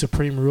just like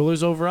supreme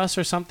rulers over us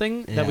or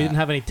something, that we didn't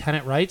have any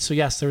tenant rights. So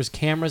yes, there was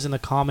cameras in the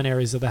common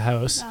areas of the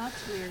house.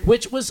 That's weird.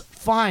 Which was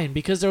fine,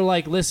 because they're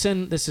like,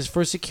 listen, this is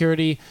for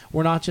security.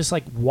 We're not just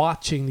like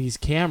watching these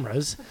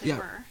cameras. But they Yeah.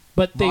 were.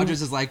 But they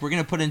Rogers is like, we're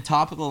gonna put in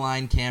top of the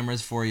line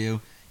cameras for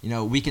you. You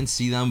know, we can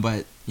see them,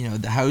 but you know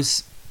the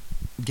house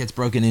gets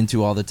broken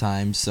into all the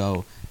time.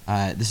 So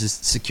this is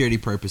security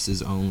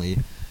purposes only.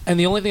 and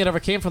the only thing that ever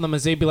came from them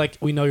is they'd be like,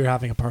 we know you're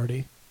having a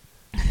party.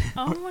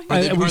 Oh my Or God.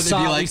 they- And or we they'd be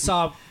saw like, we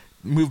saw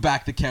Move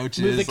back the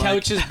couches. Move the like-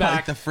 couches like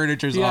back. the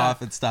furniture's yeah.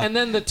 off and stuff. And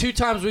then the 2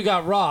 times we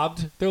got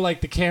robbed, they're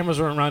like, the cameras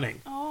weren't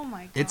running. Oh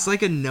my God. It's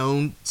like a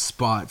known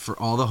spot for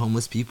all the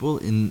homeless people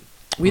in.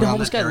 We had a around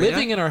homeless that guy area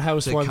living in our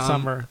house to one come-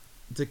 summer.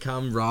 to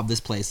come rob this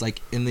place,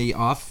 like in the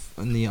off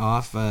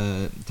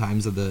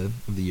times of the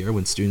year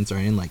when students are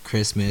in, like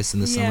Christmas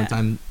and the Yeah.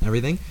 summertime,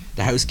 everything.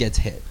 The house gets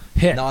hit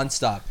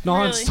nonstop.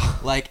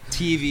 Non-stop. Like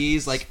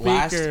TVs, like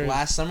Speakers.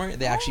 last summer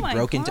they actually my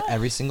broke into God.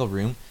 every single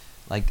room.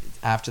 Like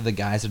after the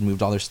guys had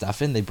moved all their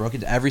stuff in, they broke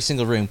into every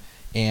single room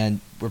and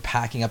were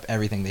packing up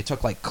everything. They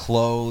took like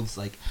clothes,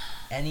 like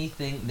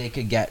anything they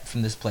could get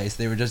from this place.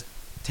 They were just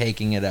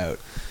taking it out.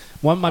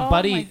 My Oh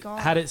buddy my God.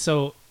 had it.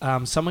 So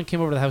someone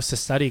came over to the house to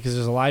study, because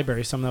there's a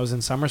library. Someone that was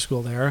in summer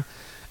school there,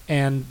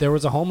 and there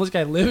was a homeless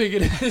guy living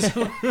in his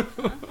room.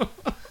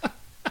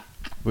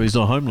 Well, he's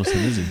not homeless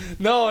then, is he?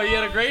 No, he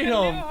had a great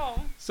home.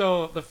 No.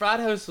 So the frat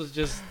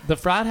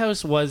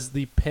house was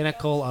the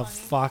pinnacle of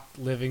fucked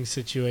living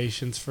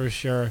situations for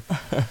sure.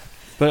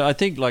 But I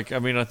think, I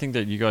think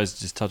that you guys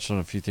just touched on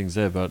a few things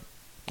there. But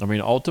I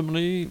mean,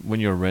 ultimately, when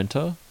you're a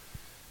renter,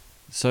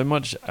 so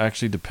much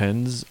actually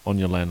depends on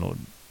your landlord.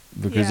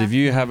 Because Yeah. if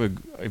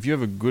you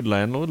have a good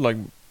landlord, like,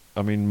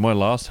 I mean, my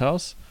last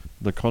house,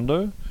 the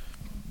condo,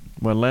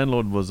 my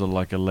landlord was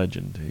like a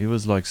legend. He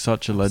was like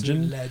such a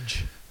legend,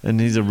 Ledge. and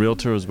he's a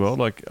realtor as well.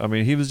 Like, I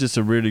mean, he was just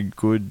a really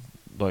good,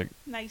 like,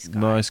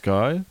 Nice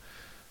guy.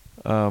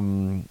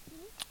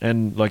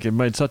 and like it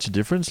made such a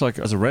difference. Like,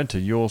 as a renter,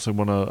 you also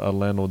want a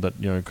landlord that,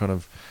 you know, kind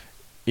of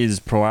is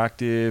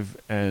proactive,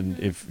 and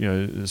if, you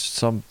know,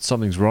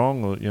 something's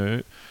wrong, or, you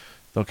know,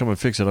 they'll come and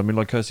fix it. I mean,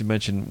 like Kirsty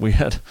mentioned, we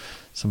had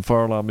some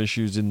fire alarm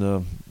issues in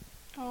the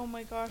Oh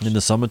my gosh.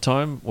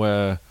 summertime,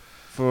 where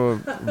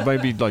for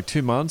maybe like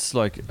 2 months,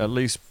 like at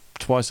least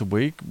twice a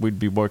week, we'd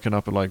be woken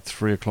up at like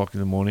 3 o'clock in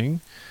the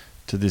morning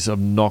to this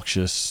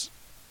obnoxious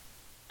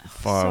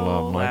fire So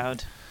alarm. Like,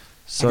 loud.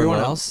 so Everyone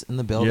loud. else in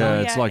the building.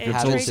 Yeah, it's like it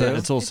it's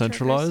triggers. all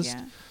centralized.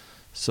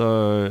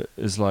 So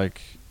it's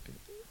like,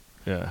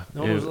 yeah.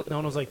 No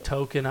one was like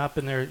token up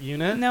in their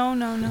unit.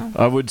 No.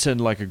 I would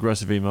send like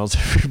aggressive emails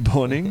every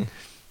morning.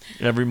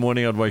 Every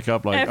morning I'd wake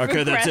up like, Every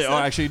okay, that's it. Oh,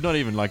 aggressive. actually, not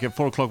even. Like at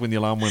 4 o'clock when the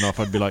alarm went off,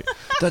 I'd be like,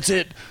 that's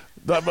it.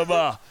 blah blah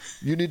blah.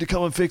 You need to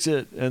come and fix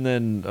it. And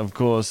then of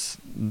course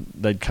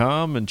they'd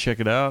come and check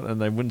it out,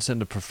 and they wouldn't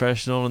send a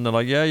professional. And they're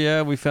like,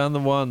 yeah, we found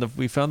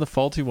we found the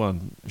faulty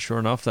one. Sure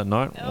enough, that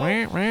night. Oh.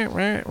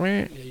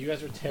 Yeah, you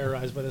guys were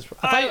terrorized by this.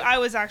 I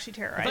was actually I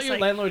terrorized. thought your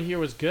landlord here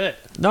was good.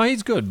 No,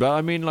 he's good, but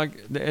I mean, like,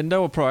 and they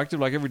were proactive.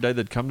 Like every day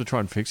they'd come to try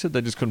and fix it.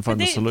 They just couldn't find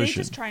the They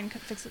solution. just try and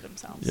fix it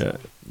themselves. Yeah,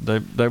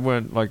 they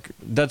weren't like.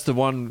 That's the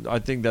one. I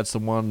think that's the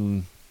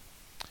one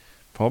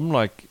problem.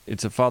 Like,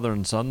 it's a father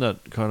and son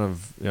that kind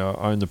of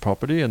own the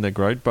property, and they're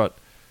great. But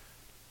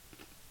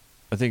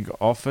I think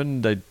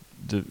often the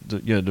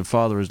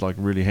father is like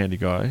a really handy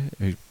guy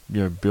who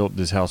built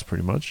this house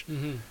pretty much.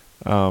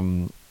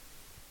 Mm-hmm.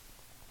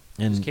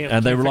 And Just can't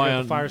they figure rely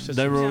out the fire on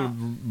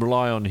systems.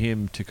 rely on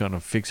him to kind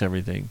of fix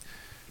everything.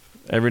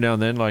 Every now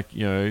and then, like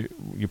we're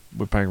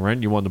paying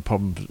rent. You want the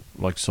problem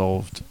like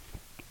solved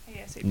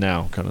ASAP.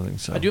 now, kind of thing.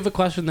 So I do have a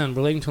question then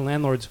relating to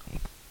landlords.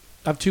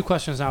 I have two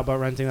questions now about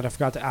renting that I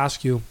forgot to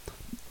ask you.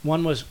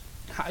 One was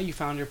how you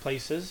found your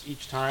places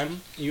each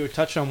time. You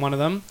touched on one of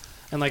them,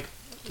 and like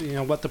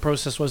what the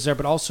process was there.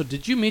 But also,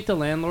 did you meet the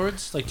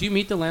landlords? Like, do you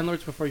meet the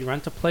landlords before you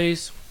rent a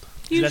place?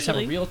 Do you guys have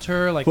a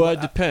realtor? Like, well,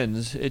 it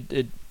depends. It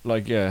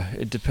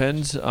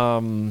depends.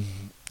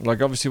 Like,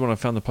 obviously, when I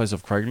found the place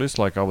off Craigslist,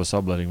 like, I was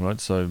subletting,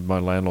 right? So my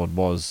landlord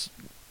was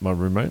my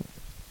roommate.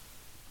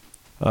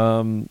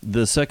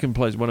 The second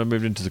place, when I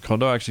moved into the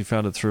condo, I actually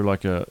found it through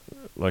I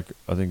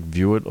think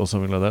View It or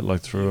something like that,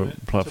 like through a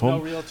platform. So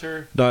no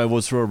realtor. No, it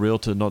was through a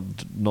realtor,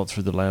 not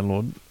through the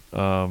landlord.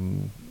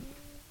 And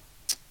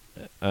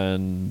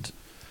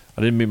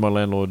I didn't meet my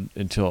landlord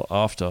until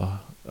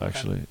after,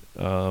 actually,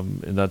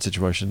 in that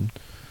situation.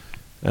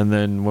 And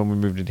then when we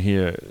moved in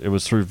here, it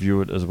was through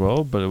View It as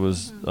well, but it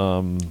was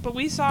but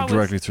we saw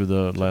directly through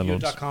the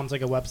landlords. View.com's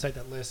like a website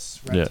that lists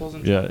rentals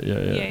and Yeah.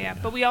 Yeah.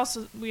 But we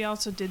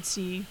also did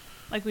see,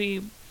 like,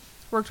 we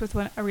worked with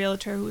a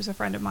realtor who was a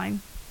friend of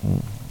mine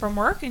from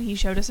work, and he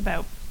showed us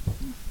about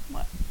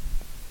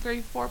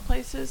 3-4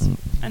 places,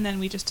 and then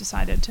we just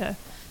decided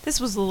this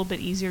was a little bit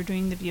easier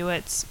doing the View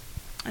It's,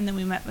 and then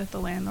we met with the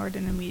landlord,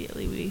 and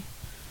immediately we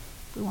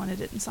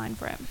wanted it and signed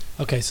for it.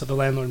 Okay, so the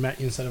landlord met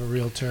you instead of a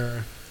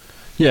realtor.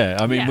 Yeah,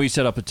 I mean, Yeah. we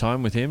set up a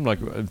time with him,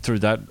 like, through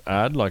that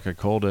ad. Like, I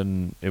called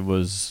and it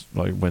was,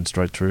 like, went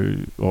straight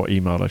through, or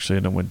emailed, actually,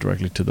 and then went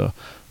directly to the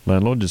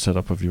landlord, just set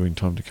up a viewing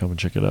time to come and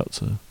check it out,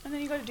 so. And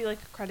then you got to do,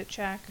 like, a credit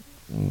check,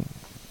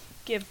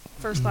 give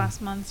last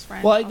month's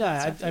rent. Well, all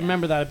that I stuff,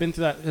 remember that. I've been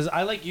through that. Because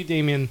I, like you,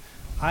 Damien,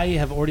 I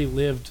have already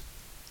lived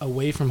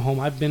away from home.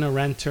 I've been a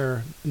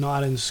renter,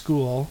 not in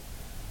school,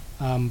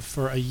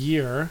 for a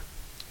year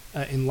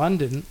in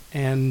London.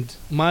 And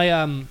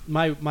my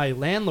my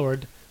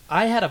landlord,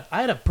 I had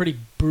a pretty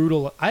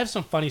brutal... I have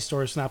some funny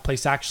stories from that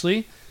place,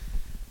 actually. Do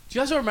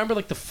you guys remember,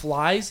 like, the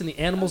flies and the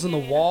animals in the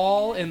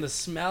wall and the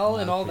smell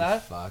and all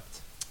that?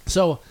 Fucked.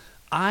 So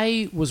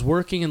I was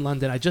working in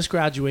London. I just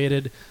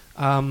graduated.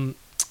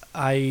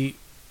 I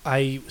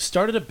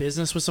started a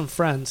business with some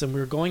friends, and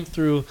we were going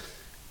through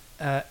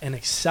an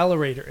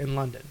accelerator in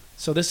London.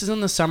 So this is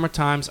in the summer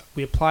times.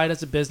 We applied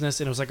as a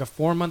business, and it was like a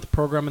 4-month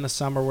program in the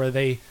summer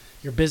where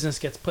your business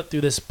gets put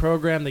through this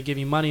program. They give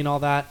you money and all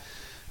that.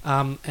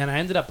 And I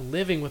ended up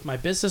living with my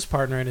business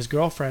partner and his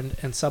girlfriend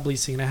and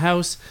subleasing a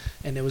house,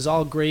 and it was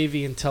all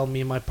gravy until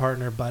me and my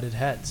partner butted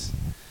heads.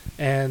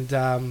 And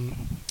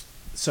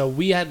so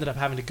we ended up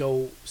having to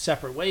go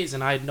separate ways,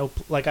 and I had no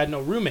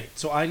roommate.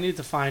 So I needed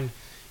to find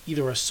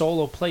either a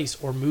solo place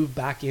or move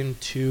back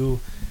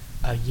into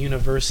a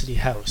university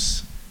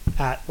house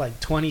at like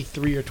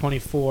 23 or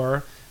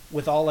 24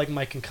 with all like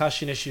my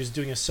concussion issues,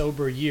 doing a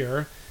sober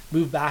year,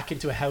 move back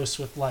into a house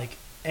with like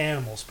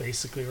animals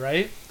basically,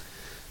 right?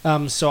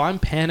 So I'm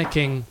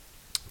panicking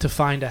to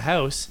find a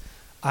house.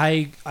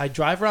 I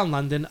drive around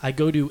London. I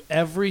go to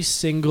every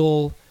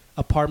single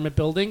apartment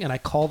building and I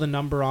call the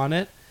number on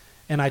it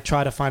and I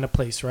try to find a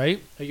place,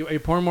 right? Are you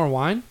pouring more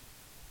wine?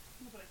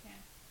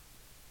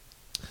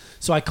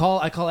 So I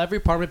call every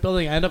apartment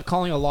building. I end up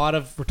calling a lot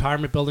of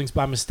retirement buildings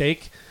by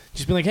mistake.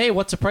 Just be like, hey,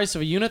 what's the price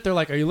of a unit? They're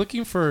like, are you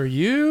looking for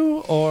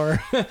you?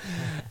 Or,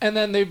 and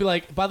then they'd be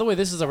like, by the way,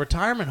 this is a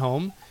retirement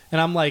home.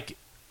 And I'm like,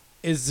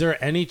 is there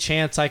any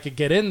chance I could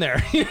get in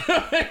there? You know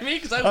what I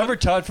mean? Because I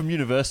retired from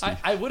university.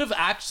 I would have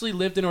actually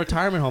lived in a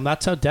retirement home.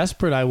 That's how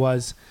desperate I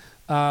was.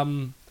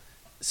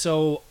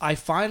 So I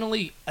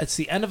finally, it's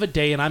the end of a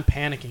day and I'm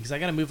panicking because I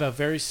got to move out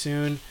very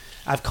soon.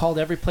 I've called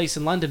every place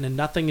in London and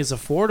nothing is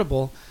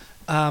affordable.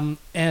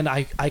 And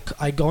I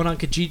go on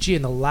Kijiji,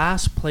 and the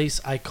last place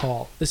I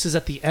call, this is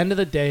at the end of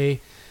the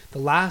day, the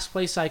last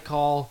place I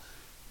call,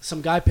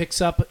 some guy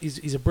picks up,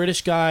 he's a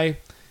British guy, and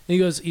he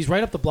goes, he's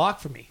right up the block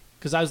from me,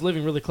 because I was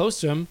living really close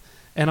to him,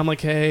 and I'm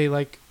like, hey,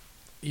 like,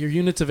 your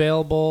unit's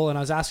available, and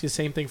I was asking the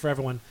same thing for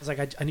everyone. I was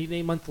like, I need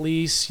an 8-month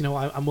lease, you know,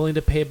 I'm willing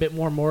to pay a bit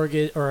more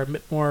mortgage, or a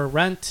bit more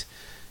rent,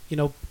 you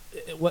know,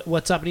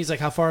 what's up? And he's like,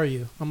 how far are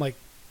you? I'm like,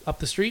 up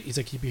the street. He's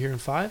like, you'll be here in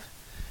 5?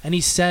 And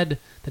he said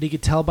that he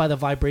could tell by the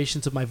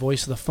vibrations of my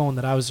voice of the phone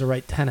that I was the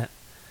right tenant.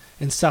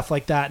 and stuff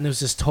like that. And it was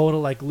this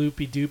total like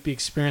loopy doopy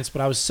experience,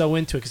 but I was so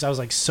into it because I was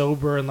like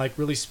sober and like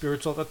really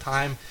spiritual at the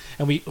time,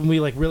 and we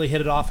like really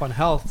hit it off on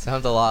health.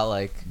 Sounds a lot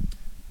like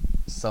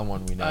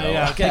someone we know.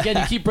 Yeah. Okay, again,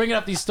 you keep bringing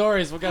up these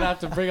stories. We're gonna have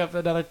to bring up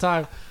another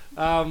time.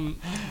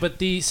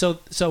 But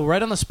so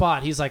right on the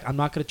spot, he's like, I'm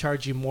not gonna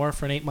charge you more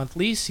for an 8-month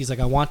lease. He's like,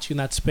 I want you in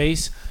that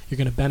space. You're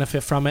gonna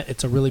benefit from it.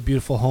 It's a really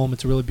beautiful home.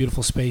 It's a really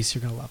beautiful space.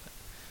 You're gonna love it.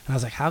 And I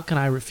was like, how can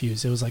I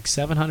refuse? It was like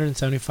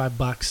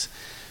 $775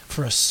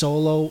 for a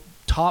solo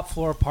top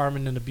floor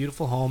apartment in a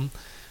beautiful home.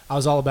 I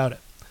was all about it.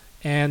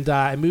 And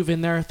I move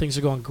in there. Things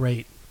are going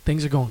great.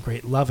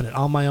 Loving it.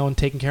 On my own,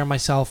 taking care of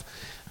myself.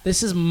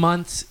 This is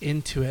months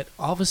into it.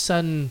 All of a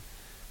sudden,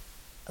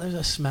 there's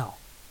a smell.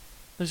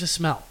 You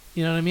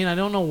know what I mean? I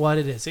don't know what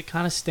it is. It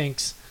kind of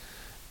stinks.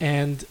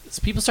 And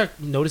people start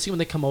noticing when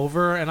they come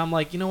over. And I'm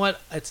like, you know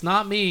what? It's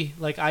not me.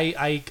 Like,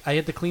 I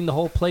had to clean the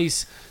whole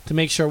place to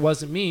make sure it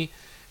wasn't me.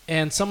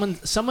 And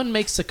someone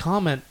makes a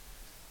comment,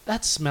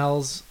 that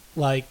smells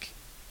like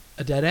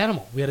a dead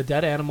animal. We had a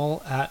dead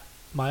animal at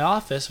my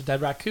office, a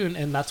dead raccoon,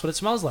 and that's what it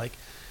smells like.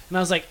 And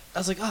I was like,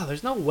 oh,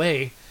 there's no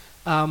way.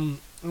 And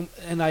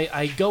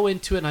I go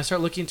into it and I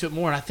start looking into it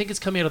more, and I think it's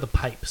coming out of the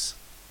pipes,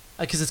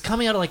 because it's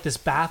coming out of like this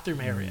bathroom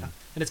area,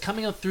 and it's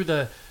coming out through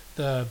the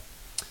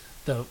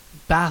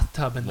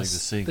bathtub and like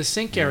the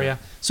sink area.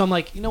 So I'm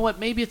like, you know what?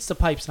 Maybe it's the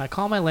pipes. And I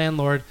call my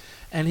landlord,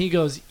 and he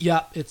goes,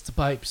 yeah, it's the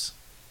pipes.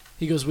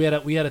 He goes, we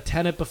had a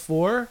tenant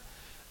before.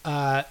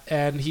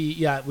 And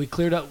we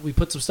cleared up, we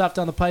put some stuff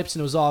down the pipes,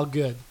 and it was all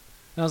good.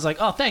 And I was like,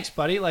 oh, thanks,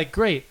 buddy. Like,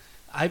 great.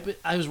 I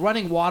was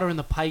running water in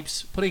the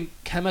pipes, putting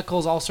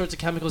chemicals, all sorts of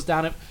chemicals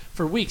down it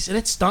for weeks, and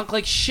it stunk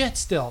like shit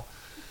still.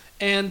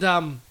 And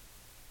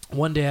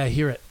one day I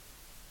hear it.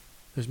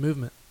 There's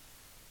movement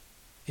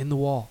in the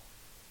wall.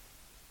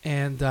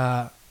 And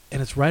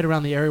it's right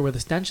around the area where the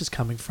stench is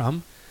coming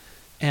from.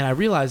 And I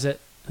realize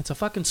it's a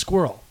fucking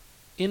squirrel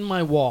in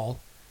my wall,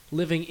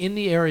 living in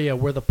the area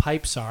where the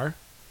pipes are.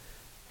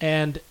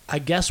 And I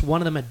guess one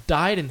of them had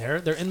died in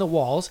there. They're in the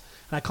walls.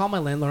 And I call my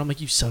landlord. I'm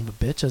like, you son of a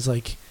bitch. I was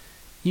like,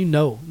 you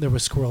know there were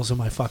squirrels in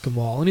my fucking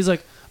wall. And he's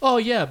like, oh,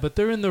 yeah, but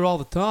they're in there all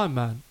the time,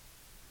 man.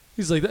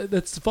 He's like,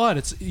 that's fine.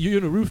 You're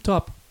in a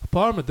rooftop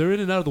apartment. They're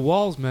in and out of the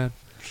walls, man.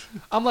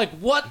 I'm like,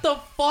 what the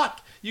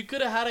fuck? You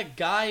could have had a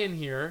guy in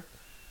here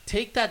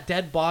take that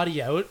dead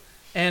body out.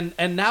 And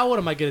now what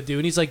am I going to do?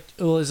 And he's like,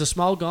 well, is the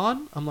smell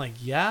gone? I'm like,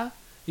 yeah.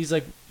 He's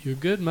like, you're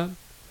good, man.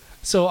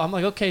 So I'm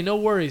like, okay, no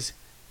worries.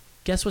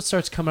 Guess what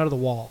starts coming out of the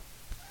wall?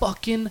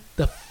 Fucking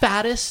the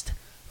fattest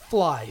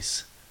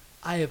flies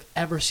I have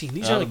ever seen.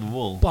 These are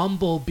like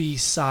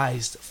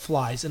bumblebee-sized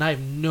flies, and I have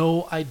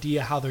no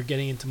idea how they're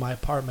getting into my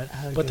apartment,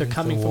 but they're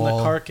coming from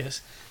the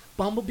carcass.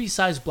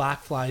 Bumblebee-sized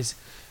black flies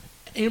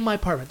in my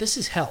apartment. This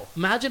is hell.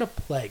 Imagine a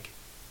plague.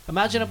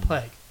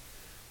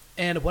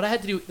 And what I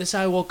had to do, this is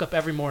how I woke up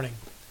every morning.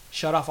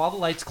 Shut off all the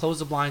lights, close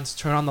the blinds,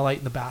 turn on the light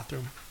in the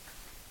bathroom.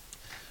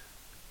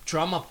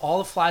 Drum up all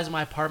the flies in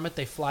my apartment,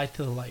 they fly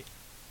to the light.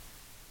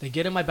 They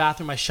get in my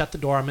bathroom, I shut the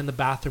door, I'm in the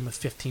bathroom with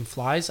 15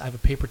 flies, I have a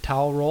paper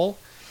towel roll,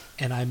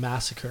 and I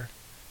massacre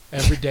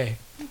every day.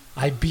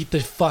 I beat the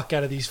fuck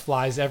out of these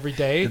flies every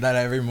day. Did that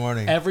every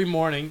morning? Every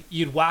morning.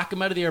 You'd whack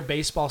them out of the air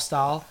baseball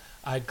style,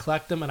 I'd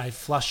collect them, and I'd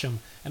flush them.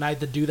 And I had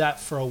to do that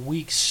for a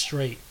week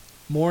straight,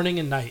 morning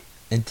and night.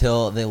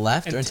 Until they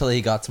left, or until he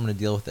got someone to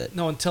deal with it?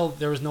 No, until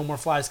there was no more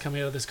flies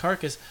coming out of this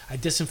carcass. I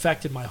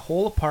disinfected my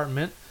whole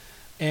apartment,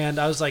 and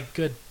I was like,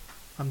 good,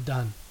 I'm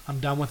done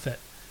with it.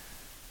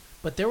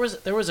 But there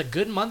was a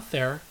good month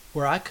there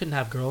where I couldn't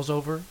have girls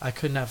over. I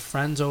couldn't have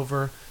friends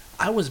over.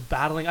 I was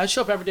battling. I'd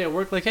show up every day at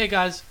work like, hey,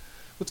 guys,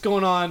 what's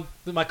going on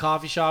at my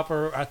coffee shop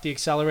or at the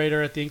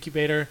accelerator, at the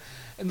incubator?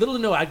 And little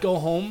to no, I'd go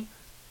home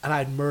and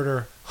I'd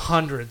murder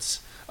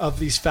hundreds of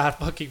these fat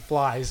fucking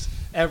flies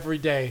every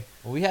day.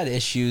 Well, we had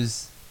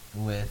issues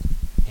with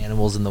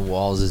animals in the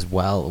walls as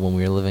well when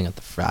we were living at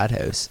the frat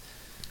house.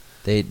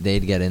 They'd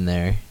get in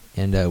there,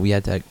 and we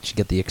had to actually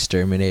get the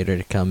exterminator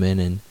to come in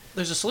and...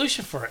 There's a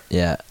solution for it.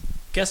 Yeah.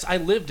 Guess I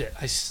lived it.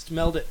 I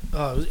smelled it.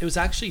 It was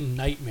actually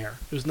nightmare.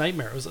 It was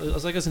nightmare. It was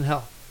like I was in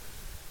hell.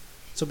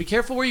 So be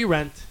careful where you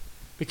rent.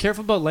 Be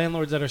careful about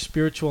landlords that are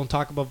spiritual and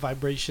talk about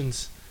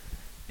vibrations.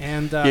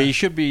 And you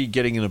should be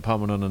getting an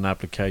apartment on an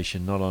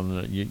application, not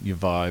on your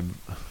vibe.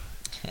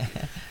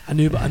 I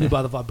knew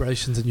by the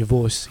vibrations in your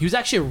voice. He was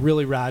actually a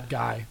really rad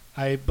guy.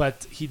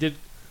 But he did.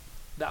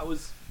 That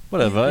was.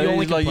 Whatever.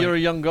 He's like, you're a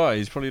young guy.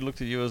 He's probably looked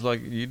at you as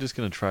like, you're just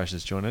going to trash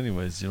this joint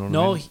anyways. You know what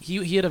I mean?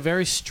 No, he had a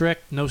very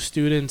strict, no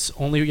students,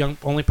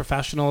 only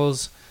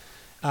professionals.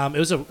 It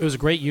was a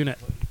great unit.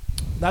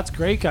 That's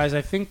great, guys.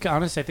 I think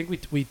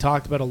we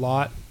talked about a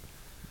lot.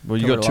 Well,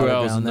 you got 2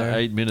 hours and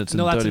 8 minutes and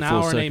 34 seconds. No, that's an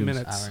hour and 8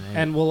 minutes.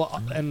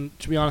 And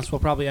to be honest, we'll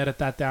probably edit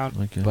that down.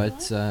 Okay.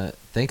 But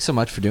thanks so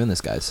much for doing this,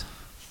 guys.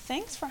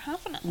 Thanks for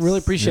having us. Really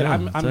appreciate it.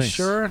 I'm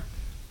sure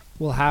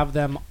we'll have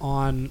them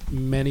on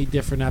many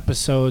different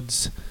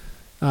episodes.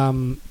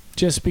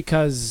 Just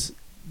because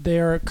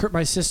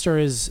my sister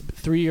is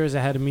 3 years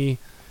ahead of me,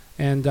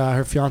 and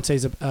her fiance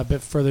is a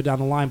bit further down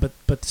the line,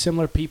 but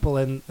similar people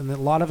and a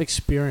lot of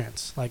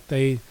experience. Like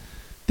they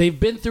they've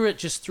been through it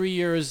just 3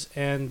 years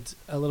and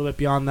a little bit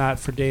beyond that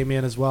for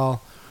Damien as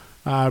well.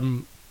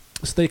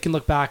 So they can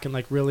look back and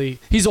like really,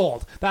 he's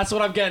old. That's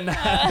what I'm getting at.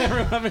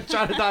 I've been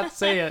trying to not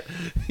say it.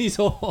 He's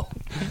old,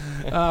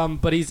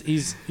 but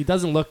he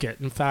doesn't look it.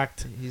 In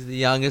fact, He's the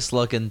youngest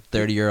looking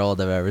 30-year-old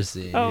I've ever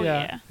seen. Oh,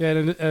 yeah.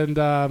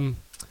 and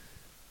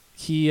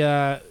he,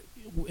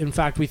 in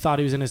fact, we thought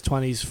he was in his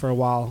 20s for a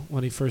while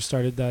when he first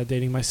started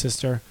dating my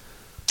sister,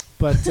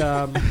 but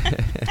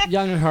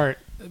young at heart.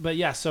 But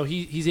yeah, so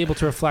he's able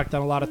to reflect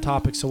on a lot of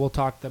topics. So we'll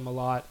talk to them a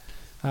lot.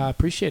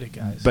 Appreciate it,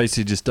 guys.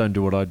 Basically, just don't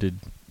do what I did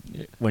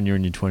when you're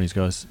in your 20s,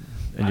 guys,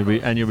 and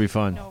you'll be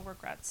fine. No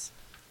regrets,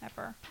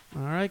 ever.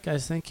 All right,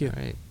 guys. Thank you.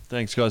 All right.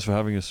 Thanks, guys, for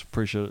having us.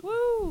 Appreciate it.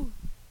 Woo!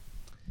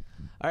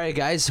 All right,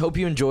 guys. Hope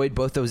you enjoyed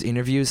both those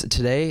interviews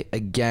today.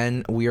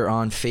 Again, we are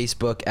on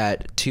Facebook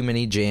at Too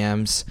Many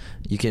Jams.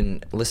 You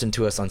can listen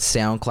to us on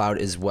SoundCloud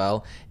as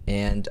well.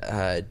 And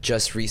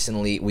just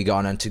recently, we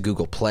got onto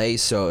Google Play.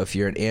 So if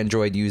you're an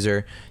Android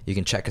user, you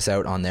can check us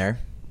out on there.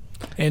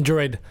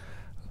 Android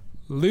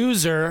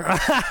loser.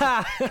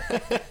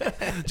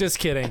 Just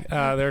kidding.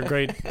 They're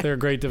a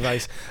great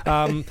device.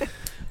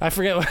 I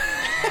forget what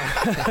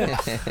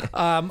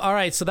all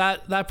right, so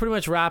that pretty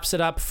much wraps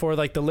it up for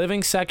like the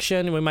living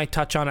section. We might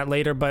touch on it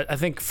later, but I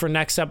think for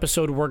next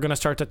episode we're going to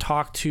start to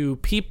talk to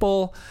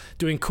people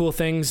doing cool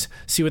things,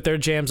 see what their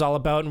jam's all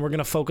about, and we're going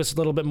to focus a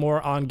little bit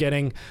more on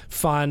getting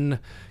fun,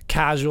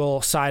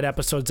 casual side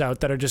episodes out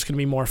that are just going to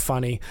be more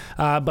funny.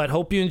 But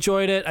hope you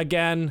enjoyed it.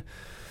 Again,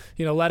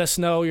 let us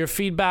know your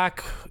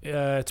feedback.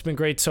 It's been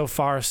great so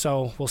far,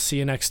 so we'll see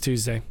you next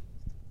Tuesday.